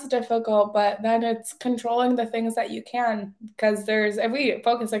sounds difficult, but then it's controlling the things that you can. Because if we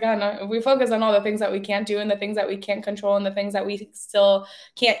focus on all the things that we can't do and the things that we can't control and the things that we still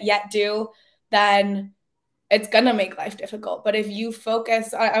can't yet do, then it's gonna make life difficult. But if you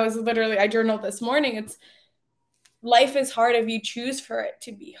focus, I was literally, I journaled this morning. It's, life is hard if you choose for it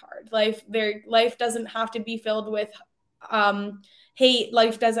to be hard. Life doesn't have to be filled with hate.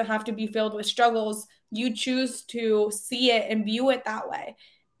 Life doesn't have to be filled with struggles. You choose to see it and view it that way.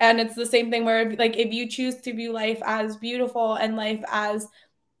 And it's the same thing where, if you choose to view life as beautiful and life as,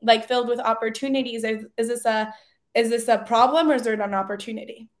 like, filled with opportunities, is this a problem, or is it an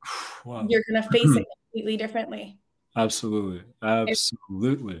opportunity? Wow. You're going to face it completely differently. Absolutely.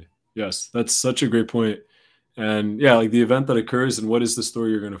 Absolutely. Yes, that's such a great point. And yeah, like the event that occurs and what is the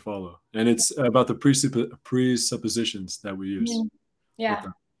story you're going to follow. And it's about the presuppositions that we use Mhm. with Yeah,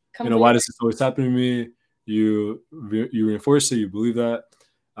 them. Why completely. does this always happen to me? You reinforce it, you believe that.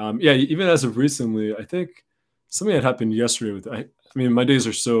 Yeah, even as of recently, I think something had happened yesterday with I mean, my days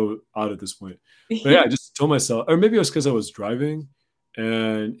are so odd at this point. But yeah, I just told myself, or maybe it was because I was driving,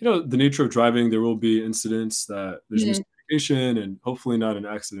 and the nature of driving, there will be incidents that there's Mhm. miscommunication and hopefully not an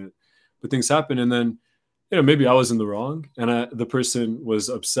accident, but things happen, and then maybe I was in the wrong, and the person was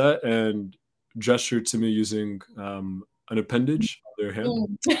upset and gestured to me using an appendage on their hand,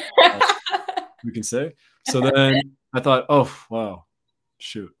 Mm. uh, we can say. So then I thought, oh wow,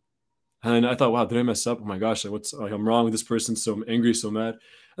 shoot. And I thought, wow, did I mess up? Oh my gosh, like what's like I'm wrong with this person, so I'm angry, so mad.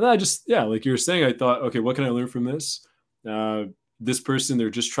 And then I just, yeah, like you were saying, I thought, okay, what can I learn from this? Uh, this person,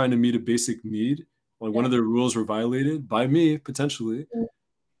 they're just trying to meet a basic need. Like one Yeah. of their rules were violated by me potentially,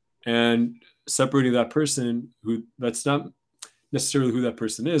 and separating that person who that's not necessarily who that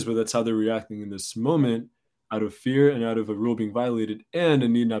person is, but that's how they're reacting in this moment out of fear and out of a rule being violated and a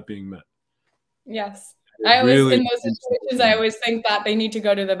need not being met. Yes. It I always, really in those changed the whole situations, I thing. always think that they need to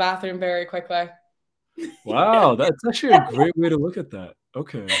go to the bathroom very quickly. Wow, that's actually a great way to look at that.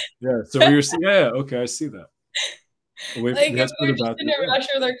 Okay. Yeah. So we were saying, yeah, yeah, okay, I see that. Wait, Like they if had to go to they're the just in bathroom. a Yeah. rush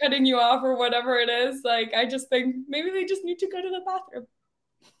or they're cutting you off or whatever it is, like I just think maybe they just need to go to the bathroom.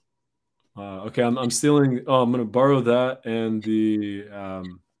 Okay, I'm stealing. Oh, I'm gonna borrow that and the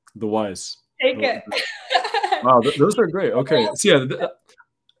wise. Take The, it. wow, those are great. Okay, so yeah,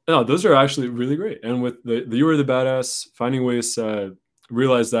 no, those are actually really great. And with the you are the badass, finding ways to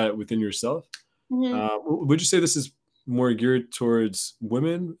realize that within yourself. Mhm. Would you say this is more geared towards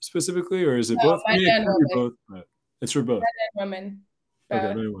women specifically, or is it No, both? I men mean, it and can be women. both, but it's for both. Men and women. Okay,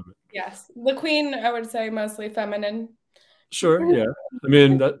 Both. men and women. Yes. The queen, I would say mostly feminine. Sure, yeah. I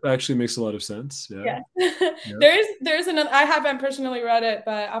mean, that actually makes a lot of sense. Yeah, Yeah. yeah. There's another, I haven't personally read it,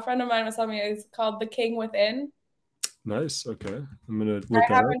 but a friend of mine was telling me it's called The King Within. Nice. Okay, I'm gonna I look that up.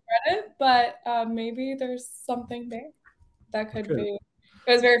 haven't read it, but maybe there's something there that could Okay. be.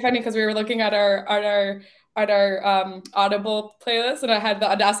 It was very funny because we were looking at our Audible playlist, and I had the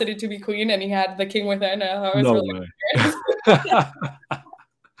audacity to be queen, and he had The King Within. And I was No really way. curious.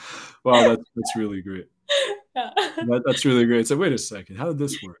 Wow, that's really great. Yeah. That's really great. So wait a second, how did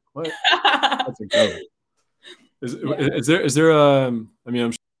this work? What? That's incredible. Yeah. Is there I mean,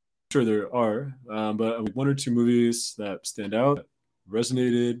 I'm sure there are, but one or two movies that stand out, that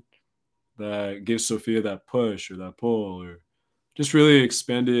resonated, that gave Sophia that push or that pull, or just really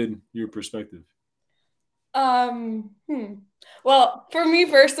expanded your perspective. Um, hmm. Well, for me,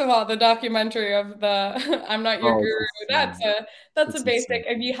 first of all, the documentary of the I'm Not Your Oh, Guru, it's that's insane. a It's basic.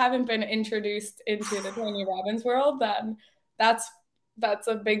 insane. If you haven't been introduced into the Tony Robbins world, then that's that's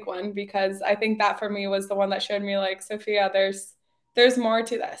a big one because I think that for me was the one that showed me like, Sophia, there's more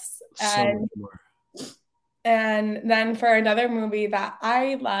to this. So much more. And then for another movie that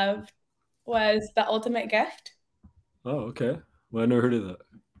I loved was The Ultimate Gift. Oh, okay. Well, I never heard of that.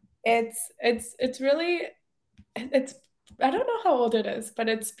 It's really it's I don't know how old it is, but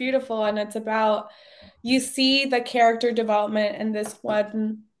it's beautiful and it's about you see the character development in this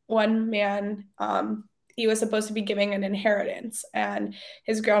one man. He was supposed to be giving an inheritance, and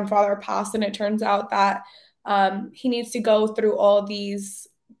his grandfather passed, and it turns out that he needs to go through all these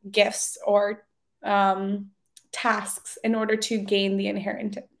gifts or um, tasks in order to gain the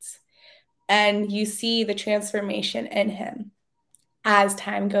inheritance. And you see the transformation in him as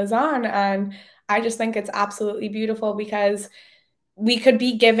time goes on. And I just think it's absolutely beautiful because we could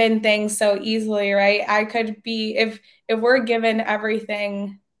be given things so easily, right? I could be if we're given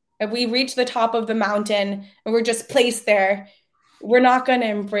everything, if we reach the top of the mountain and we're just placed there, we're not going to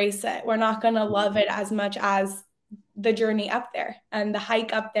embrace it. We're not going to love it as much as the journey up there and the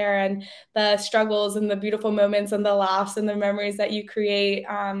hike up there and the struggles and the beautiful moments and the laughs and the memories that you create.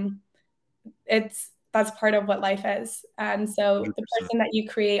 It's that's part of what life is. And so the 100%. person that you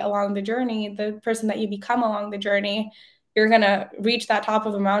create along the journey, the person that you become along the journey, you're going to reach that top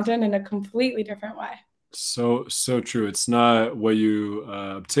of the mountain in a completely different way. So true. It's not what you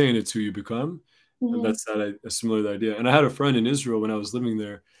obtain; it's who you become, and Mm-hmm. that's that a similar idea. And I had a friend in Israel when I was living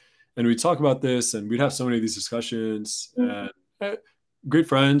there, and we talk about this, and we'd have so many of these discussions, and uh, great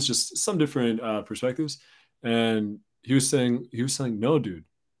friends, just some different perspectives. And he was saying, no, dude,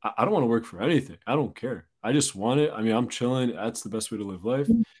 I don't want to work for anything. I don't care. I just want it. I mean, I'm chilling. That's the best way to live life.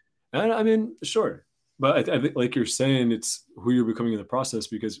 And I mean, sure. But I think, like you're saying, it's who you're becoming in the process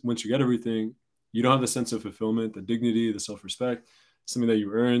because once you get everything, you don't have the sense of fulfillment, the dignity, the self respect, something that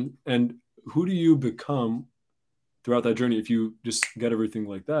you earn. And who do you become throughout that journey if you just get everything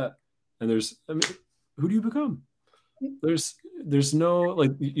like that? And I mean, who do you become? There's, there's no,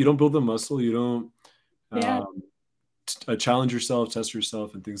 like, you don't build the muscle, you don't Yeah, um, challenge yourself, test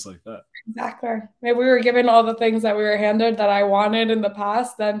yourself, and things like that. exactly. If we were given all the things that we were handed that I wanted in the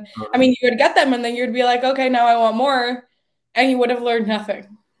past, then I Uh, mean, you would get them and then you'd be like, okay, now I want more. and you would have learned nothing.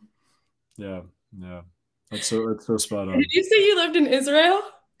 Yeah, yeah. That's so spot Did on. you say you lived in Israel?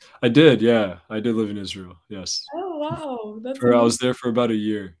 I did, yeah. I did live in Israel. Yes. Oh wow, that's For I amazing. was there for about a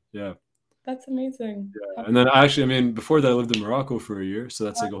year. Yeah. That's amazing. And then actually, I mean, before that, I lived in Morocco for a year, so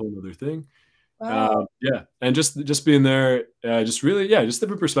that's like a whole other thing. Wow, Yeah, and just being there, just really, yeah, just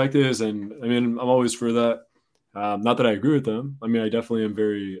different perspectives, and I mean, I'm always for that. Not that I agree with them. I mean, I definitely am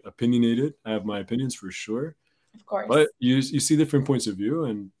very opinionated. I have my opinions for sure, of course. but you see different points of view,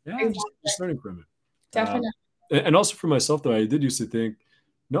 and yeah, just Exactly. learning from it. Definitely. And also for myself, though, I did used to think,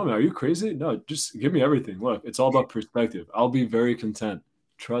 no, man, are you crazy? No, just give me everything. Look, it's all about perspective. I'll be very content.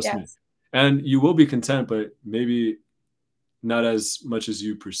 Trust me, Yes. and you will be content, but maybe not as much as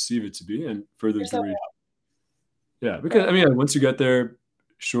you perceive it to be, and for the You're so duration. Yeah, because right. I mean, once you get there,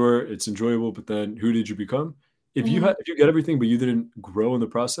 sure, it's enjoyable, but then who did you become? Mhm. If you get everything, but you didn't grow in the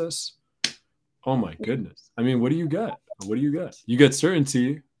process, oh my goodness. I mean, what do you get? What do you get? You get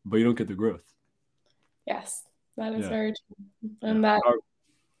certainty, but you don't get the growth. Yes, that is Yeah, very true. yeah. And that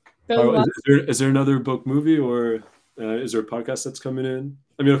those Is there another book, movie, or is there a podcast that's coming in?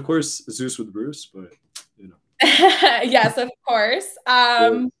 I mean, of course, Zeus with Bruce, but you know, yes, of course.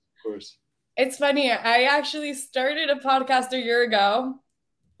 of course. It's funny. I actually started a podcast a year ago.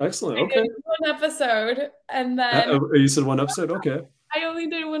 Excellent. I Okay. did one episode and then You said one episode. Okay. I only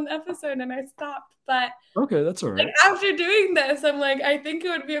did one episode and I stopped. But Okay, that's all like right. after doing this, I'm like, I think it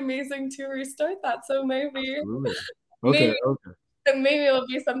would be amazing to restart that. So Absolutely. maybe, Okay. Okay. maybe it'll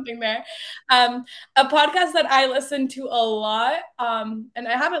be something there. A podcast that I listen to a lot, and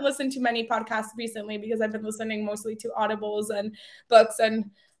I haven't listened to many podcasts recently because I've been listening mostly to audibles and books,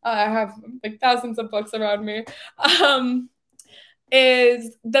 and I have like thousands of books around me. Um,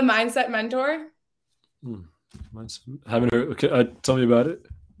 is the Mindset Mentor. Hmm. Haven't heard. Okay, tell me about it.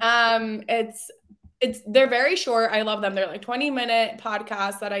 It's they're very short. I love them. They're like 20-minute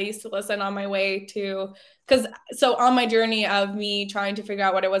podcasts that I used to listen on my way to because so on my journey of me trying to figure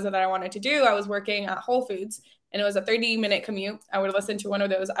out what it was that I wanted to do, I was working at Whole Foods and it was a 30-minute commute. I would listen to one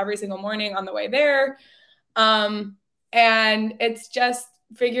of those every single morning on the way there. Um, and it's just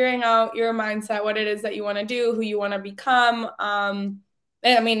figuring out your mindset, what it is that you want to do, who you want to become.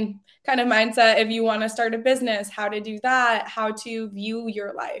 And I mean, kind of mindset if you want to start a business, how to do that, how to view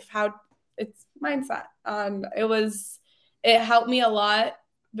your life, how it's mindset. It helped me a lot.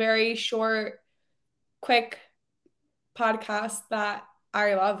 Very short, quick podcast that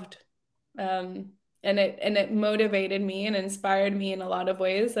I loved. Um, and it motivated me and inspired me in a lot of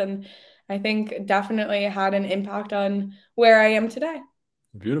ways. And I think definitely had an impact on where I am today.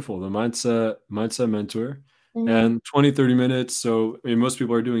 Beautiful. The mindset mentor, Mm-hmm. and 20-30 minutes. So I mean, most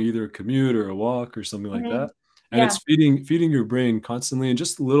people are doing either a commute or a walk or something like Mm-hmm. that, and Yeah. it's feeding your brain constantly and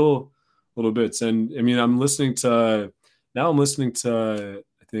just little bits. And I mean, I'm listening to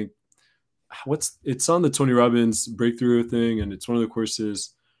I think what's it's on the Tony Robbins breakthrough thing, and it's one of the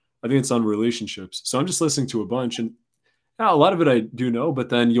courses. I think it's on relationships. So I'm just listening to a bunch, and yeah, a lot of it I do know, but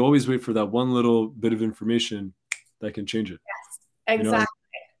then you always wait for that one little bit of information that can change it. You know, Exactly.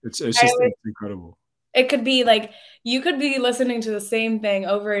 it's I just always, it's incredible. it could be like you could be listening to the same thing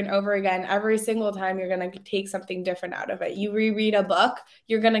over and over again. Every single time you're going to take something different out of it. You reread a book,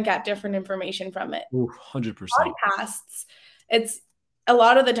 you're going to get different information from it. Ooh, 100%. Podcasts, it's a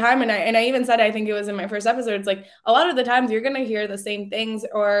lot of the time, and I even said, I think it was in my first episode, it's like a lot of the times you're gonna hear the same things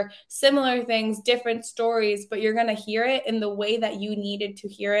or similar things, different stories, but you're gonna hear it in the way that you needed to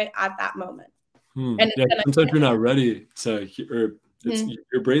hear it at that moment. And it's Yeah, gonna sometimes you're not ready to or it's Mhm.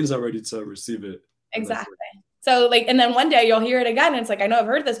 your brain's not ready to receive it at that Exactly. point. So like, and then one day you'll hear it again, and it's like, I know I've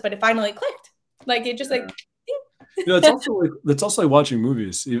heard this, but it finally clicked. Like it just like Yeah. It's also like watching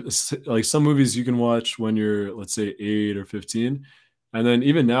movies. Like some movies you can watch when you're, let's say, 8 or 15, and then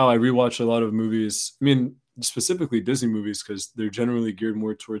even now I rewatch a lot of movies. I mean, specifically Disney movies because they're generally geared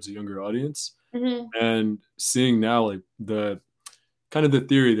more towards a younger audience. Mhm. And seeing now like the kind of the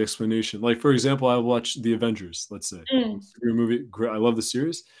theory, the explanation. Like for example, I watched The Avengers. Let's say Mm. superhero movie. Great, I love the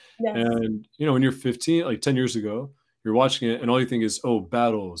series. Yes. And when you're 15, like 10 years ago, you're watching it, and all you think is, oh,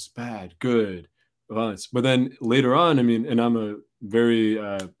 battles, bad, good, violence. But then later on, I mean, and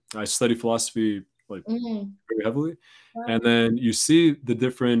I study philosophy like Mm. very heavily, and Wow. then you see the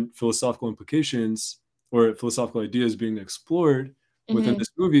different philosophical implications or philosophical ideas being explored within Mhm. this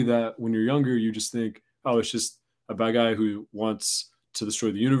movie. That when you're younger, you just think, oh, it's just a bad guy who wants to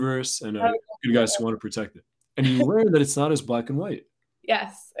destroy the universe and Oh, good guys who want to protect it. And you learn that it's not as black and white.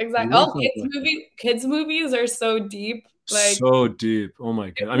 yes, You exactly. learn Oh, it's not black and white. kids movies are so deep. Like So deep. Oh my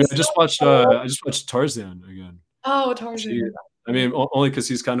god. I mean, it's so I just watched Tarzan again. oh, Tarzan. She I mean, only because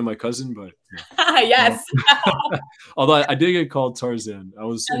he's kind of my cousin, but no. Yes. Although I did get called Tarzan. I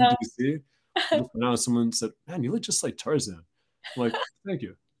was in Uh-huh. DC. I just went out and someone said, "Man, you look just like Tarzan." I'm like, "Thank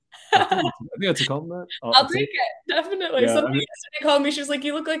you." I think that's a compliment. I'll I'll take take it. it. Definitely. Yeah, Somebody yesterday called me. She was like,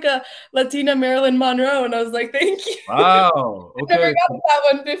 "You look like a Latina Marilyn Monroe," and I was like, "Thank you." wow. I've never Okay. gotten that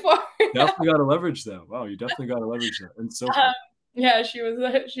one before. Definitely got to leverage that. Wow, you definitely got to leverage that. And Sophie. Um, yeah, she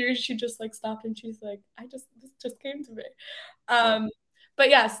was. She just like stopped and she's like, this just came to me." Wow. Um, but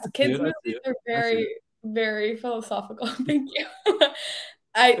yes, I see kids it. I see movies it. are I see very, it. very philosophical. Thank you.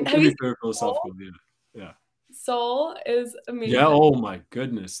 I It have can you be seen very Soul? philosophical. Yeah. Yeah. Soul is Yeah. amazing. Oh my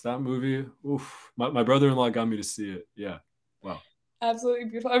goodness. That movie. Oof. My brother-in-law got me to see it. Yeah. Wow. Absolutely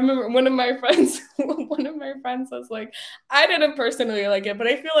beautiful. I remember one of my friends was like, I didn't personally like it, but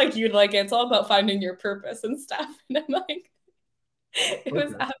I feel like you'd like it. It's all about finding your purpose and stuff. And I'm like, it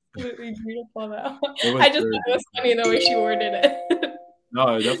was Okay. absolutely beautiful though. It was I just very thought it was beautiful. funny the way she worded it.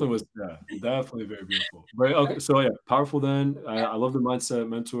 No, it definitely was. Yeah, definitely very beautiful. But okay, so yeah, powerful. Then I love the mindset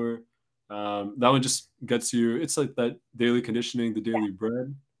mentor. That one just gets you. It's like that daily conditioning, the daily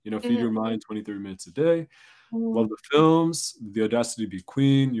bread. Feed Mhm, your mind 20, 30 minutes a day. Love mhm, the films, The Audacity to Be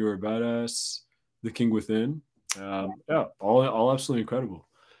Queen, You're a Badass, The King Within. Yeah, all absolutely incredible.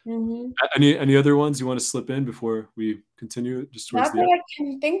 mhm. Any other ones you want to slip in before we continue just towards Not the that end? I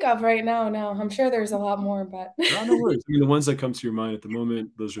can think of right now. No, I'm sure there's a lot more, but No, no worries. I mean, the ones that come to your mind at the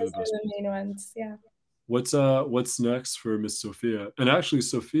moment, those are the those are best the ones. main ones. Yeah. What's next for Miss Sophia? And actually,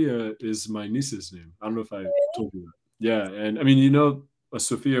 Sophia is my niece's name. I don't know if I told you that. Yeah, and I mean, a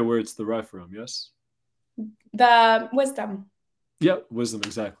Sophia where it's derived from, yes? The wisdom. Yep, wisdom,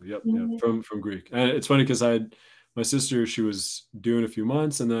 exactly. Yep, yep, Mhm, from Greek. And it's funny because I had my sister, she was doing a few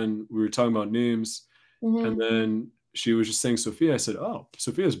months, and then we were talking about names, and mhm, then she was just saying Sophia. I said, "Oh,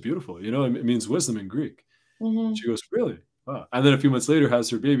 Sophia is beautiful. It means wisdom in Greek." mhm. She goes, "Really?" Wow. And then a few months later, has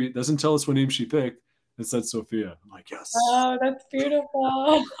her baby. Doesn't tell us what name she picked. It said Sophia. I'm like, yes. Oh, that's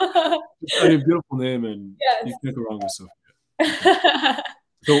beautiful. I mean, beautiful name, and Yes. you can't go wrong with Sophia. You can't.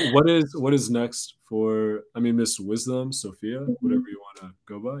 So, what is next for? I mean, Miss Wisdom, Sophia, whatever Mhm. you want to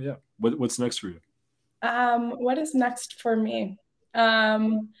go by. Yeah. What's next for you? What is next for me?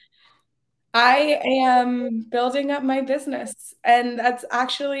 Um, I am building up my business, and that's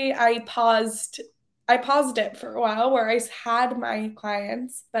actually I paused it for a while where I had my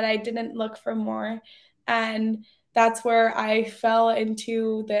clients, but I didn't look for more. And that's where I fell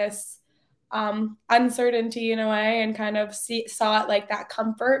into this uncertainty in a way and kind of saw it like that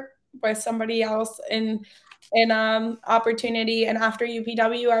comfort with somebody else in opportunity. And after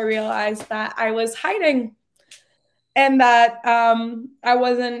UPW, I realized that I was hiding and that I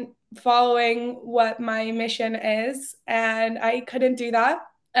wasn't following what my mission is, and I couldn't do that.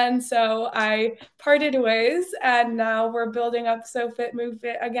 And so I parted ways, and now we're building up So Fit Move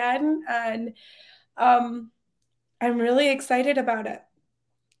Fit again, and um, I'm really excited about it.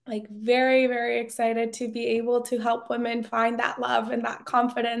 Like very, very excited to be able to help women find that love and that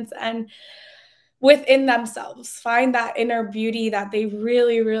confidence and within themselves, find that inner beauty that they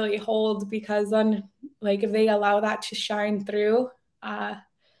really, really hold. Because then, like, if they allow that to shine through, uh,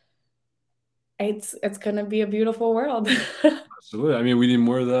 it's gonna be a beautiful world. Absolutely. I mean, we need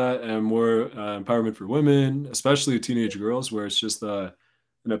more of that and more empowerment for women, especially teenage girls, where it's just an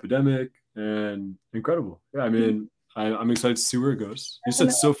epidemic and incredible. Yeah, I mean, I'm excited to see where it goes. You said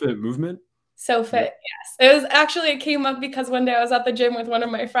Definitely. SoFit movement. So Yeah. fit, yes. It was actually it came up because one day I was at the gym with one of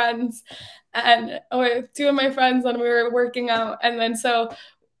my friends, and or two of my friends, and we were working out, and then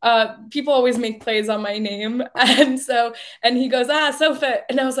people always make plays on my name, and he goes so fit,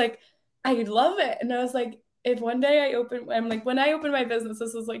 and I was like, I love it, and I was like, if one day I'm like when I open my business,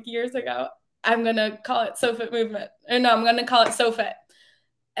 this was like years ago, I'm gonna call it So Fit Movement, or no, I'm gonna call it So Fit,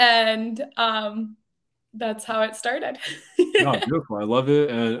 and that's how it started. No, beautiful. I love it.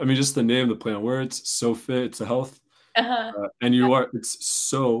 And I mean, just the name, the play on words, so fit, it's a health. Uh-huh. And it's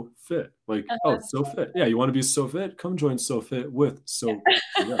so fit. Like, oh, Uh-huh. it's so fit. Yeah, you want to be so fit? Come join So Fit with So.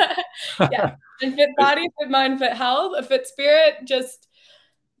 Yeah. Yeah. And fit body, fit mind, fit health, a fit spirit, just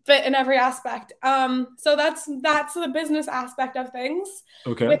fit in every aspect. So that's the business aspect of things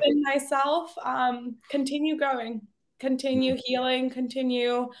Okay. within myself. Continue growing, continue healing,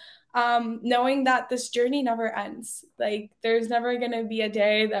 continue knowing that this journey never ends. Like there's never gonna be a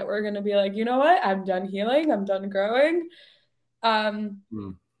day that we're gonna be like, you know what, I'm done healing, I'm done growing. Um,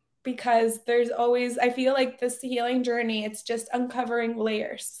 Mm. because there's always I feel like this healing journey, it's just uncovering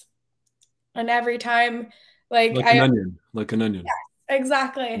layers. And every time like Like an I onion. Like an onion.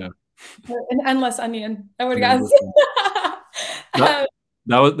 exactly Yeah. an endless onion, I would And then guess. listen. That um,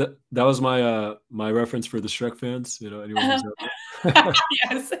 that was my my reference for the Shrek fans. You know, anyone who's out there.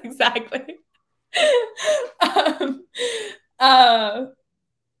 Yes, exactly. um, uh,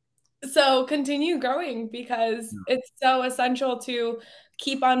 so continue growing because Yeah. it's so essential to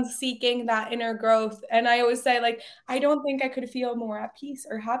keep on seeking that inner growth. And I always say, like, I don't think I could feel more at peace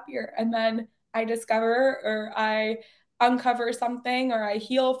or happier. And then I discover or I uncover something or I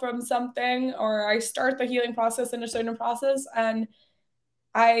heal from something or I start the healing process in a certain process and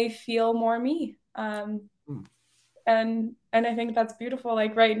I feel more me. Hmm. And I think that's beautiful.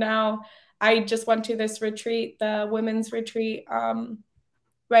 Like right now, I just went to this retreat, the women's retreat,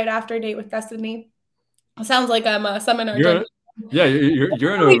 right after Date with Destiny. It sounds like I'm a seminar You're junkie. yeah,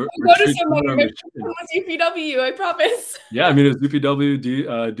 you're in Really, a go to retreat so many. seminar My first one machine. was UPW, I promise. Yeah, I mean it's UPW,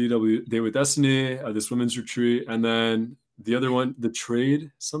 DW, Day with Destiny, this women's retreat, and then the other one, the trade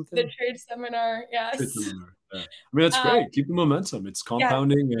The something, trade seminar, trade yes. seminar. Yeah, I mean that's Uh, great. Keep the momentum. It's yes,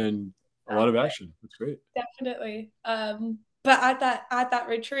 compounding and a lot of exactly. action. That's great. Definitely. But at that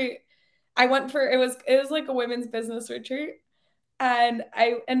retreat, I went for it was like a women's business retreat. And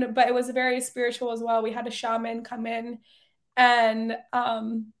but it was very spiritual as well. We had a shaman come in and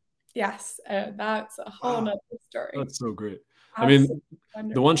yes, that's a whole Wow, nother story. that's so great. I Absolutely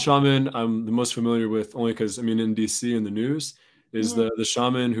mean, the one wonderful. shaman I'm the most familiar with, only because I mean in DC in the news, is Mhm. the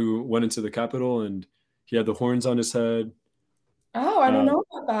shaman who went into the Capitol and he had the horns on his head. Oh, I don't Uh, know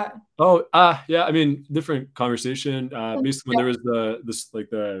about that. Oh, yeah. I mean, different conversation. Basically, when Yeah. there was this like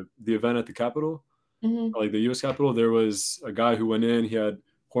the event at the Capitol, Mhm. like the U.S. Capitol, there was a guy who went in. He had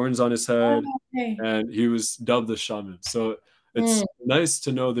horns on his head, Oh, okay. and he was dubbed the shaman. So Mm, it's nice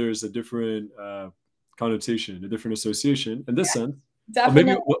to know there's a different connotation, a different association in this sense. Or maybe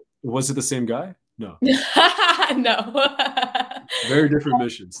definitely. was it the same guy? No, No. very different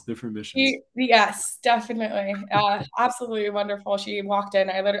missions. Different missions. Yes, definitely. Absolutely wonderful. She walked in.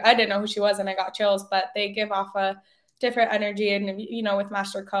 I didn't know who she was, and I got chills. But they give off a different energy, and with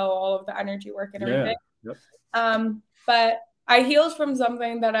Master Co, all of the energy work and everything. Yeah. Yep. But I healed from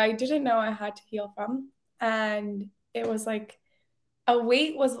something that I didn't know I had to heal from, and it was like a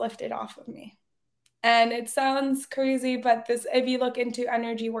weight was lifted off of me. And it sounds crazy, but this, if you look into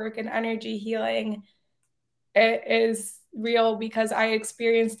energy work and energy healing, it is real because I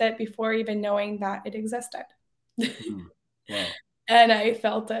experienced it before even knowing that it existed. Mm. Wow. And I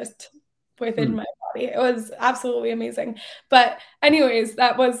felt it within Hmm. my body. It was absolutely amazing. But, anyways,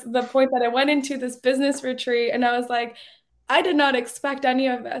 that was the point that I went into this business retreat and I was like, I did not expect any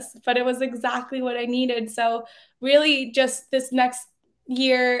of this, but it was exactly what I needed. So, really, just this next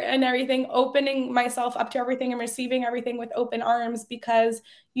year and everything, opening myself up to everything and receiving everything with open arms because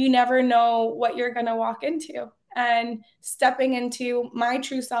you never know what you're going to walk into. And stepping into my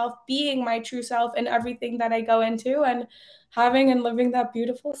true self, being my true self in everything that I go into, and having and living that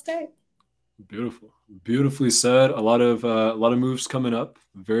beautiful state. Beautiful, beautifully said. A lot of moves coming up.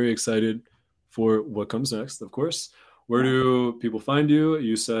 Very excited for what comes next. Of course, where Yeah. do people find you?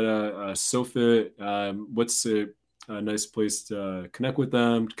 You said Sofi. What's a nice place to connect with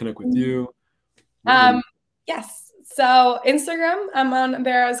them? To connect with you? What do Um, you? yes. So Instagram, I'm on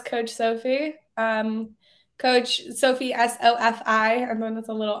there as Coach Sofi. Coach Sofi Sofi, and then it's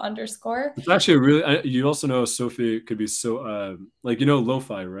a little underscore. It's actually really. You also know Sofi could be so like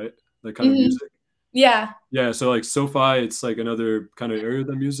lo-fi, right? That kind of Mhm. music. Yeah. Yeah. So like SoFi, it's like another kind of area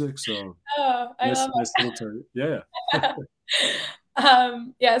than music. So Oh, I nice, love nice little turn. Yeah. it.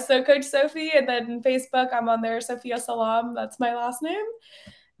 Yeah, so Coach Sofi, and then Facebook, I'm on there, Sophia Salam. That's my last name.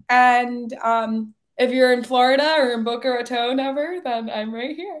 And if you're in Florida or in Boca Raton ever, then I'm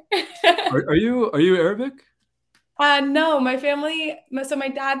right here. Are you Arabic? No, my family, so my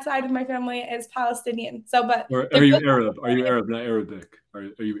dad's side of my family is Palestinian. So, but Or are they're you both Arab? Are you Arab, not Arabic?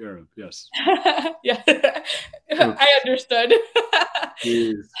 Are you Arab? Yes. yeah, Oops. I understood.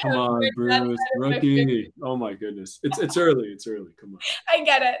 Jeez. Come My on, dad's Bruce. side of my family, Rookie. Oh my goodness. It's early. It's early. Come on. I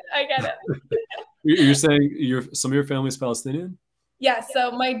get it. I get it. You're saying some of your family's Palestinian? Yeah,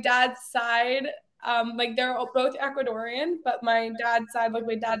 so my dad's side, like they're both Ecuadorian, but my dad's side, like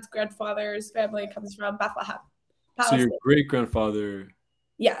my dad's grandfather's family comes from Bethlehem, So your Palestine. great grandfather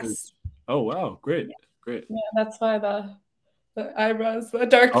Yes. is, oh wow, great. Yeah, Great. yeah, that's why the eyebrows, the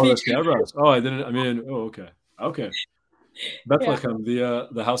dark Oh, that's features. the eyebrows. Oh, I didn't I mean, oh okay. Okay. Yeah. Bethlehem,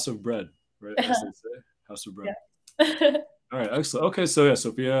 the house of bread, right? As they say. House of bread. Yeah. All right, excellent. Okay, so yeah,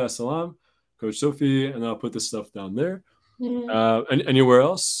 Sophia Salam, Coach Sophie, and I'll put this stuff down there. Mhm. Anywhere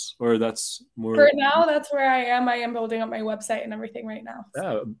else, or that's For more? now, that's where I am. I am building up my website and everything right now. So.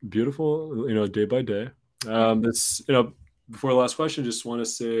 Yeah, beautiful. Day by day. Mm. This, before the last question, just want to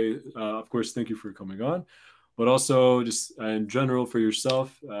say, of course, thank you for coming on. but also just in general for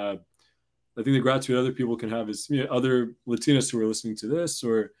yourself. I think the gratitude other people can have is, other Latinos who are listening to this,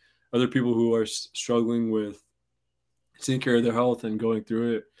 or other people who are struggling with taking care of their health and going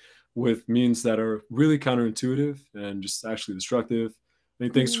through it with means that are really counterintuitive and just actually destructive. I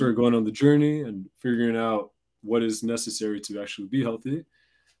mean, thanks Mhm. for going on the journey and figuring out what is necessary to actually be healthy.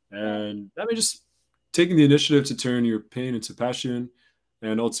 Yeah. And I mean, just taking the initiative to turn your pain into passion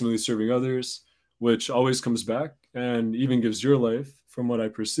and ultimately serving others, which always comes back and even gives your life, from what I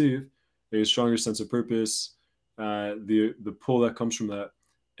perceive, a stronger sense of purpose, the pull that comes from that,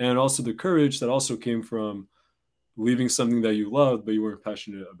 and also the courage that also came from leaving something that you loved but you weren't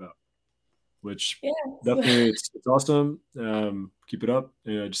passionate about, which Yes. definitely it's awesome. Keep it up.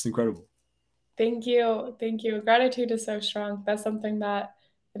 Yeah, just incredible. Thank you. Thank you. Gratitude is so strong. That's something that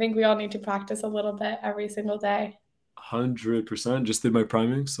I think we all need to practice a little bit every single day. 100%. Just did my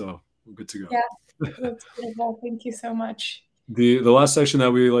priming, so we're good to Yeah, go. that's beautiful. Thank you so much. The last section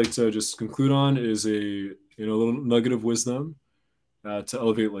that we like to just conclude on is a little nugget of wisdom to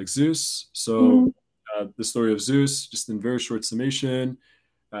elevate like Zeus. So Mhm. the story of Zeus, just in very short summation.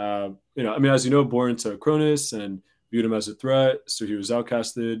 I mean, as you know, born to Cronus and viewed him as a threat, so he was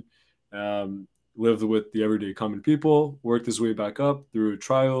outcasted. Um, Lived with the everyday common people, worked his way back up through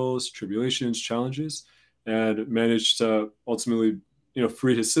trials, tribulations, challenges, and managed to ultimately,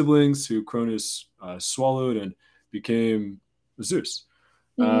 free his siblings, who Cronus swallowed, and became Zeus.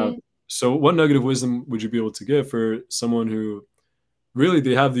 Uh, Mhm. so, what nugget of wisdom would you be able to give for someone who really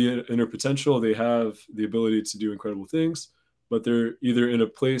they have the inner potential, they have the ability to do incredible things, but they're either in a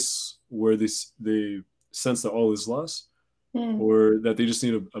place where they sense that all is lost, Mhm. or that they just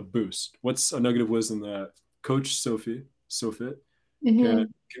need a boost? What's a nugget of wisdom that Coach Sofi Sofit can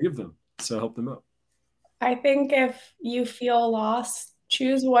Mhm. can give them to help them out? I think if you feel lost,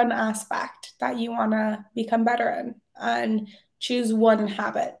 choose one aspect that you want to become better in and choose one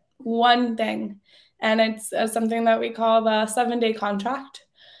habit, one thing. And it's something that we call the 7 day contract,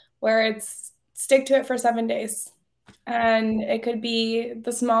 where it's stick to it for 7 days. And it could be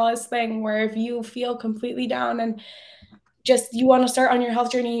the smallest thing where if you feel completely down and just you want to start on your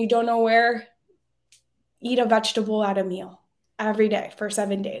health journey, you don't know where, eat a vegetable at a meal every day for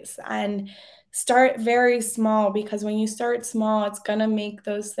 7 days and start very small, because when you start small, it's going to make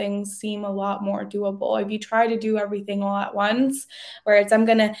those things seem a lot more doable. If you try to do everything all at once, where it's I'm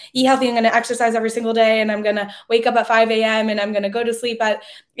going to eat healthy, I'm going to exercise every single day, and I'm going to wake up at 5 a.m. and I'm going to go to sleep at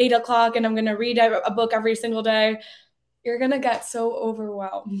 8 o'clock and I'm going to read a book every single day, you're going to get so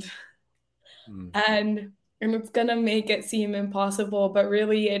overwhelmed. Mm, And it's going to make it seem impossible, but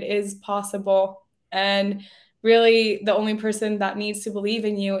really it is possible. And really the only person that needs to believe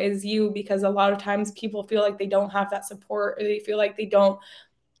in you is you, because a lot of times people feel like they don't have that support, or they feel like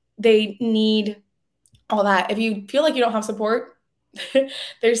they need all that. If you feel like you don't have support,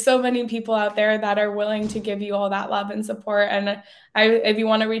 there's so many people out there that are willing to give you all that love and support. And if you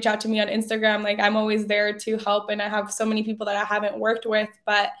want to reach out to me on Instagram, like I'm always there to help. And I have so many people that I haven't worked with,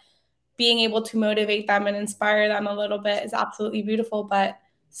 but being able to motivate them and inspire them a little bit is absolutely beautiful. But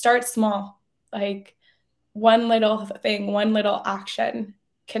start small. Like one little thing, one little action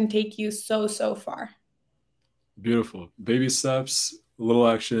can take you so, so far. Beautiful. Baby steps, little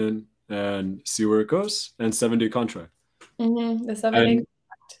action, and see where it goes. And 7 day contract. The 7 day. And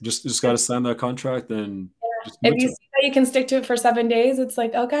just got to sign that contract and just If commit you to it. see that you can stick to it for 7 days, it's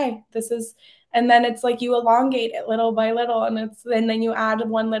like, okay, this is, and then it's like you elongate it little by little, and then you add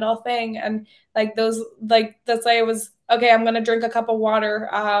one little thing. And like those, like, let's say it was, okay, I'm going to drink a cup of water,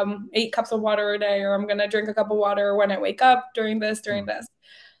 8 cups of water a day, or I'm going to drink a cup of water when I wake up during this, during Mm, this.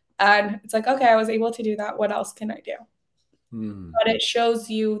 And it's like, okay, I was able to do that. What else can I do? mm, But it shows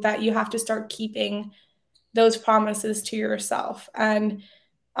you that you have to start keeping those promises to yourself. And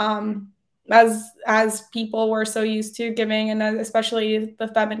um, as people were so used to giving, and especially the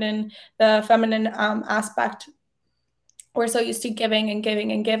feminine aspect, we're so used to giving and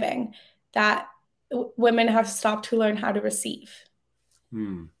giving and giving that women have stopped to learn how to receive.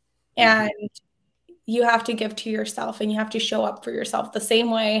 mm. And Beautiful. you have to give to yourself, and you have to show up for yourself the same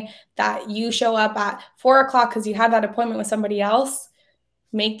way that you show up at 4 o'clock because you had that appointment with somebody else.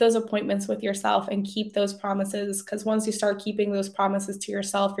 Make those appointments with yourself and keep those promises, because once you start keeping those promises to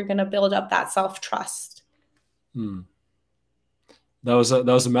yourself, you're going to build up that self-trust. Mm. That was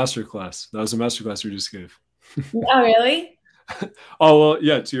a master class. That was a master class we just gave. Oh, really? Oh well,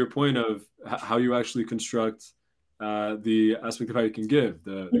 yeah. To your point of how you actually construct the aspect of how you can give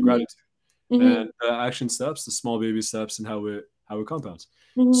the Mhm, gratitude mhm, and the action steps, the small baby steps, and how it compounds.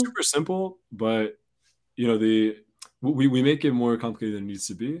 mhm. Super simple, but the we make it more complicated than it needs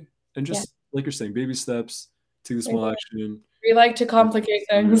to be. And Yeah. just like you're saying, baby steps, take the small action. We like to complicate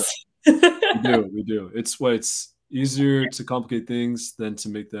things. We do. It's easier to complicate things than to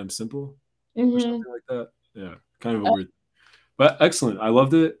make them simple or Hmm. something like that. Yeah, kind of a weird, but excellent. I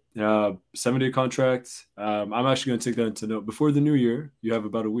loved it. 7-day contract. I'm actually going to take that into note. Before the new year, you have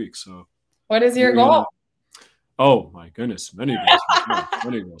about a week, so What is your we're goal? gonna. Oh my goodness, many goals,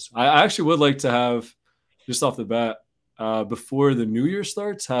 many goals. I actually would like to have, just off the bat, before the new year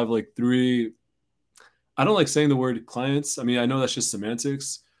starts, have like 3. I don't like saying the word clients. I mean, I know that's just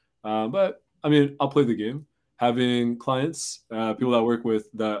semantics, but I mean, I'll play the game. Having clients, people that I work with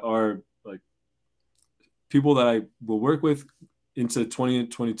that are like people that I will work with into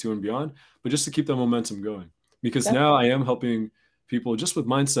 2022 and beyond, but just to keep that momentum going. Because now I am helping people just with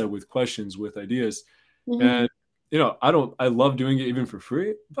mindset, with questions, with ideas. Mm-hmm. And, I love doing it even for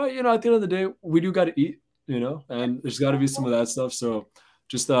free. But, at the end of the day, we do got to eat, and there's got to be some of that stuff. So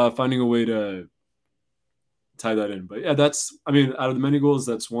just finding a way to tie that in. But yeah, I mean, out of the many goals,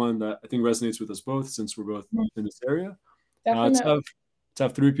 that's one that I think resonates with us both since we're both in this area. To Definitely.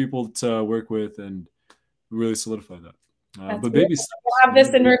 have 3 people to work with and really solidify that. That's But beautiful. baby We'll steps, have this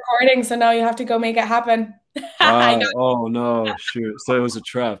in recording, so now you have to go make it happen. I Oh no, shoot. So it was a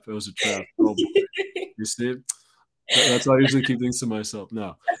trap. It was a trap. Oh boy. You see? That's why I usually keep things to myself.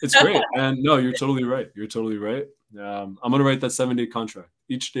 No, it's great. And no, you're totally right. You're totally right. I'm gonna write that 7-day contract.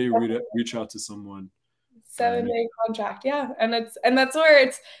 Each day, reach out to someone. And 7-day contract, yeah, and that's where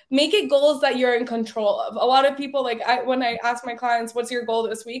it's make it goals that you're in control of. A lot of people like when I ask my clients, "What's your goal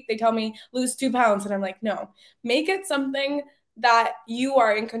this week?" They tell me lose 2 pounds, and I'm like, no, make it something that you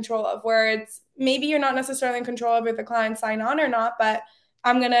are in control of. Where it's maybe you're not necessarily in control of if the client sign on or not, but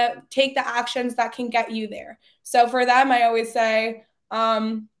I'm gonna take the actions that can get you there. So for them, I always say,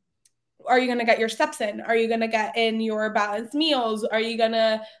 are you going to get your steps in? Are you going to get in your balanced meals? Are you going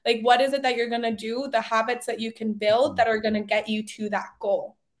to like what is it that you're going to do? The habits that you can build that are going to get you to that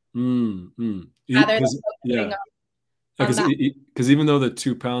goal rather than because focusing yeah, on that. because even though the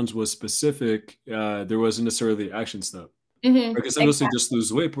 2 pounds was specific, there wasn't necessarily the action step. Mm-hmm. Because some people say Exactly. just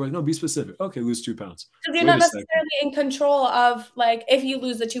lose weight, but like, no, be specific. Okay, lose 2 pounds. Because you're Wait not a second. necessarily in control of like if you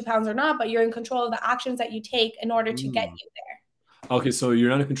lose the 2 pounds or not, but you're in control of the actions that you take in order to get Mm. you Okay, so you're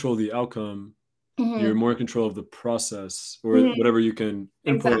not in control of the outcome. there. You're Mm-hmm. more in control of the process or Mm-hmm. whatever you can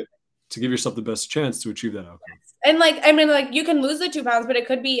Exactly. input to give yourself the best chance to achieve that outcome. And like, I mean, like you can lose the 2 pounds, but it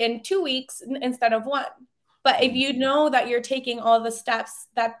could be in 2 weeks instead of one. But if Mm. you know that you're taking all the steps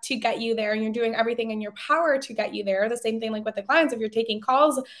that to get you there and you're doing everything in your power to get you there, the same thing like with the clients, if you're taking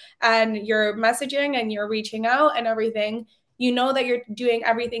calls and you're messaging and you're reaching out and everything, you know that you're doing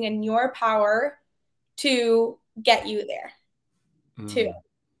everything in your power to get you there too. Mm.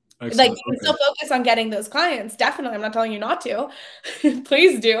 Like Excellent. you can Okay. still focus on getting those clients. Definitely. I'm not telling you not to.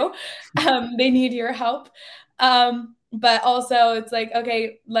 Please do. They need your help. But also it's like,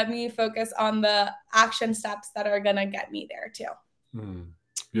 okay, let me focus on the action steps that are gonna get me there too. Mm.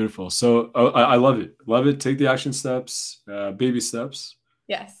 Beautiful. So I love it. Love it. Take the action steps, baby steps,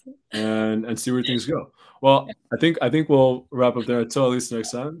 Yes. and see where things go. Well, I think we'll wrap up there until at least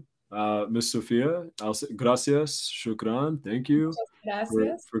next time. Miss Sophia, I'll say gracias, shukran, thank you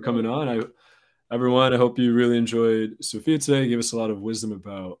Gracias. for coming on. Everyone, I hope you really enjoyed Sophia today. Gave us a lot of wisdom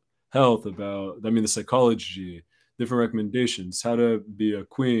about health, the psychology, different recommendations, how to be a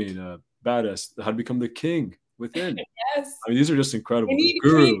queen, a badass, how to become the king within. Yes. I mean, these are just We incredible. The need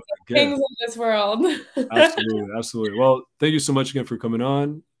guru, queens the and gift. kings in this world. Absolutely, absolutely. Well, thank you so much again for coming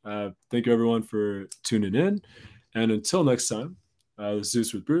on. Thank you everyone for tuning in. And until next time, this is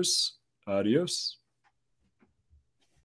Zeus with Bruce. Adios.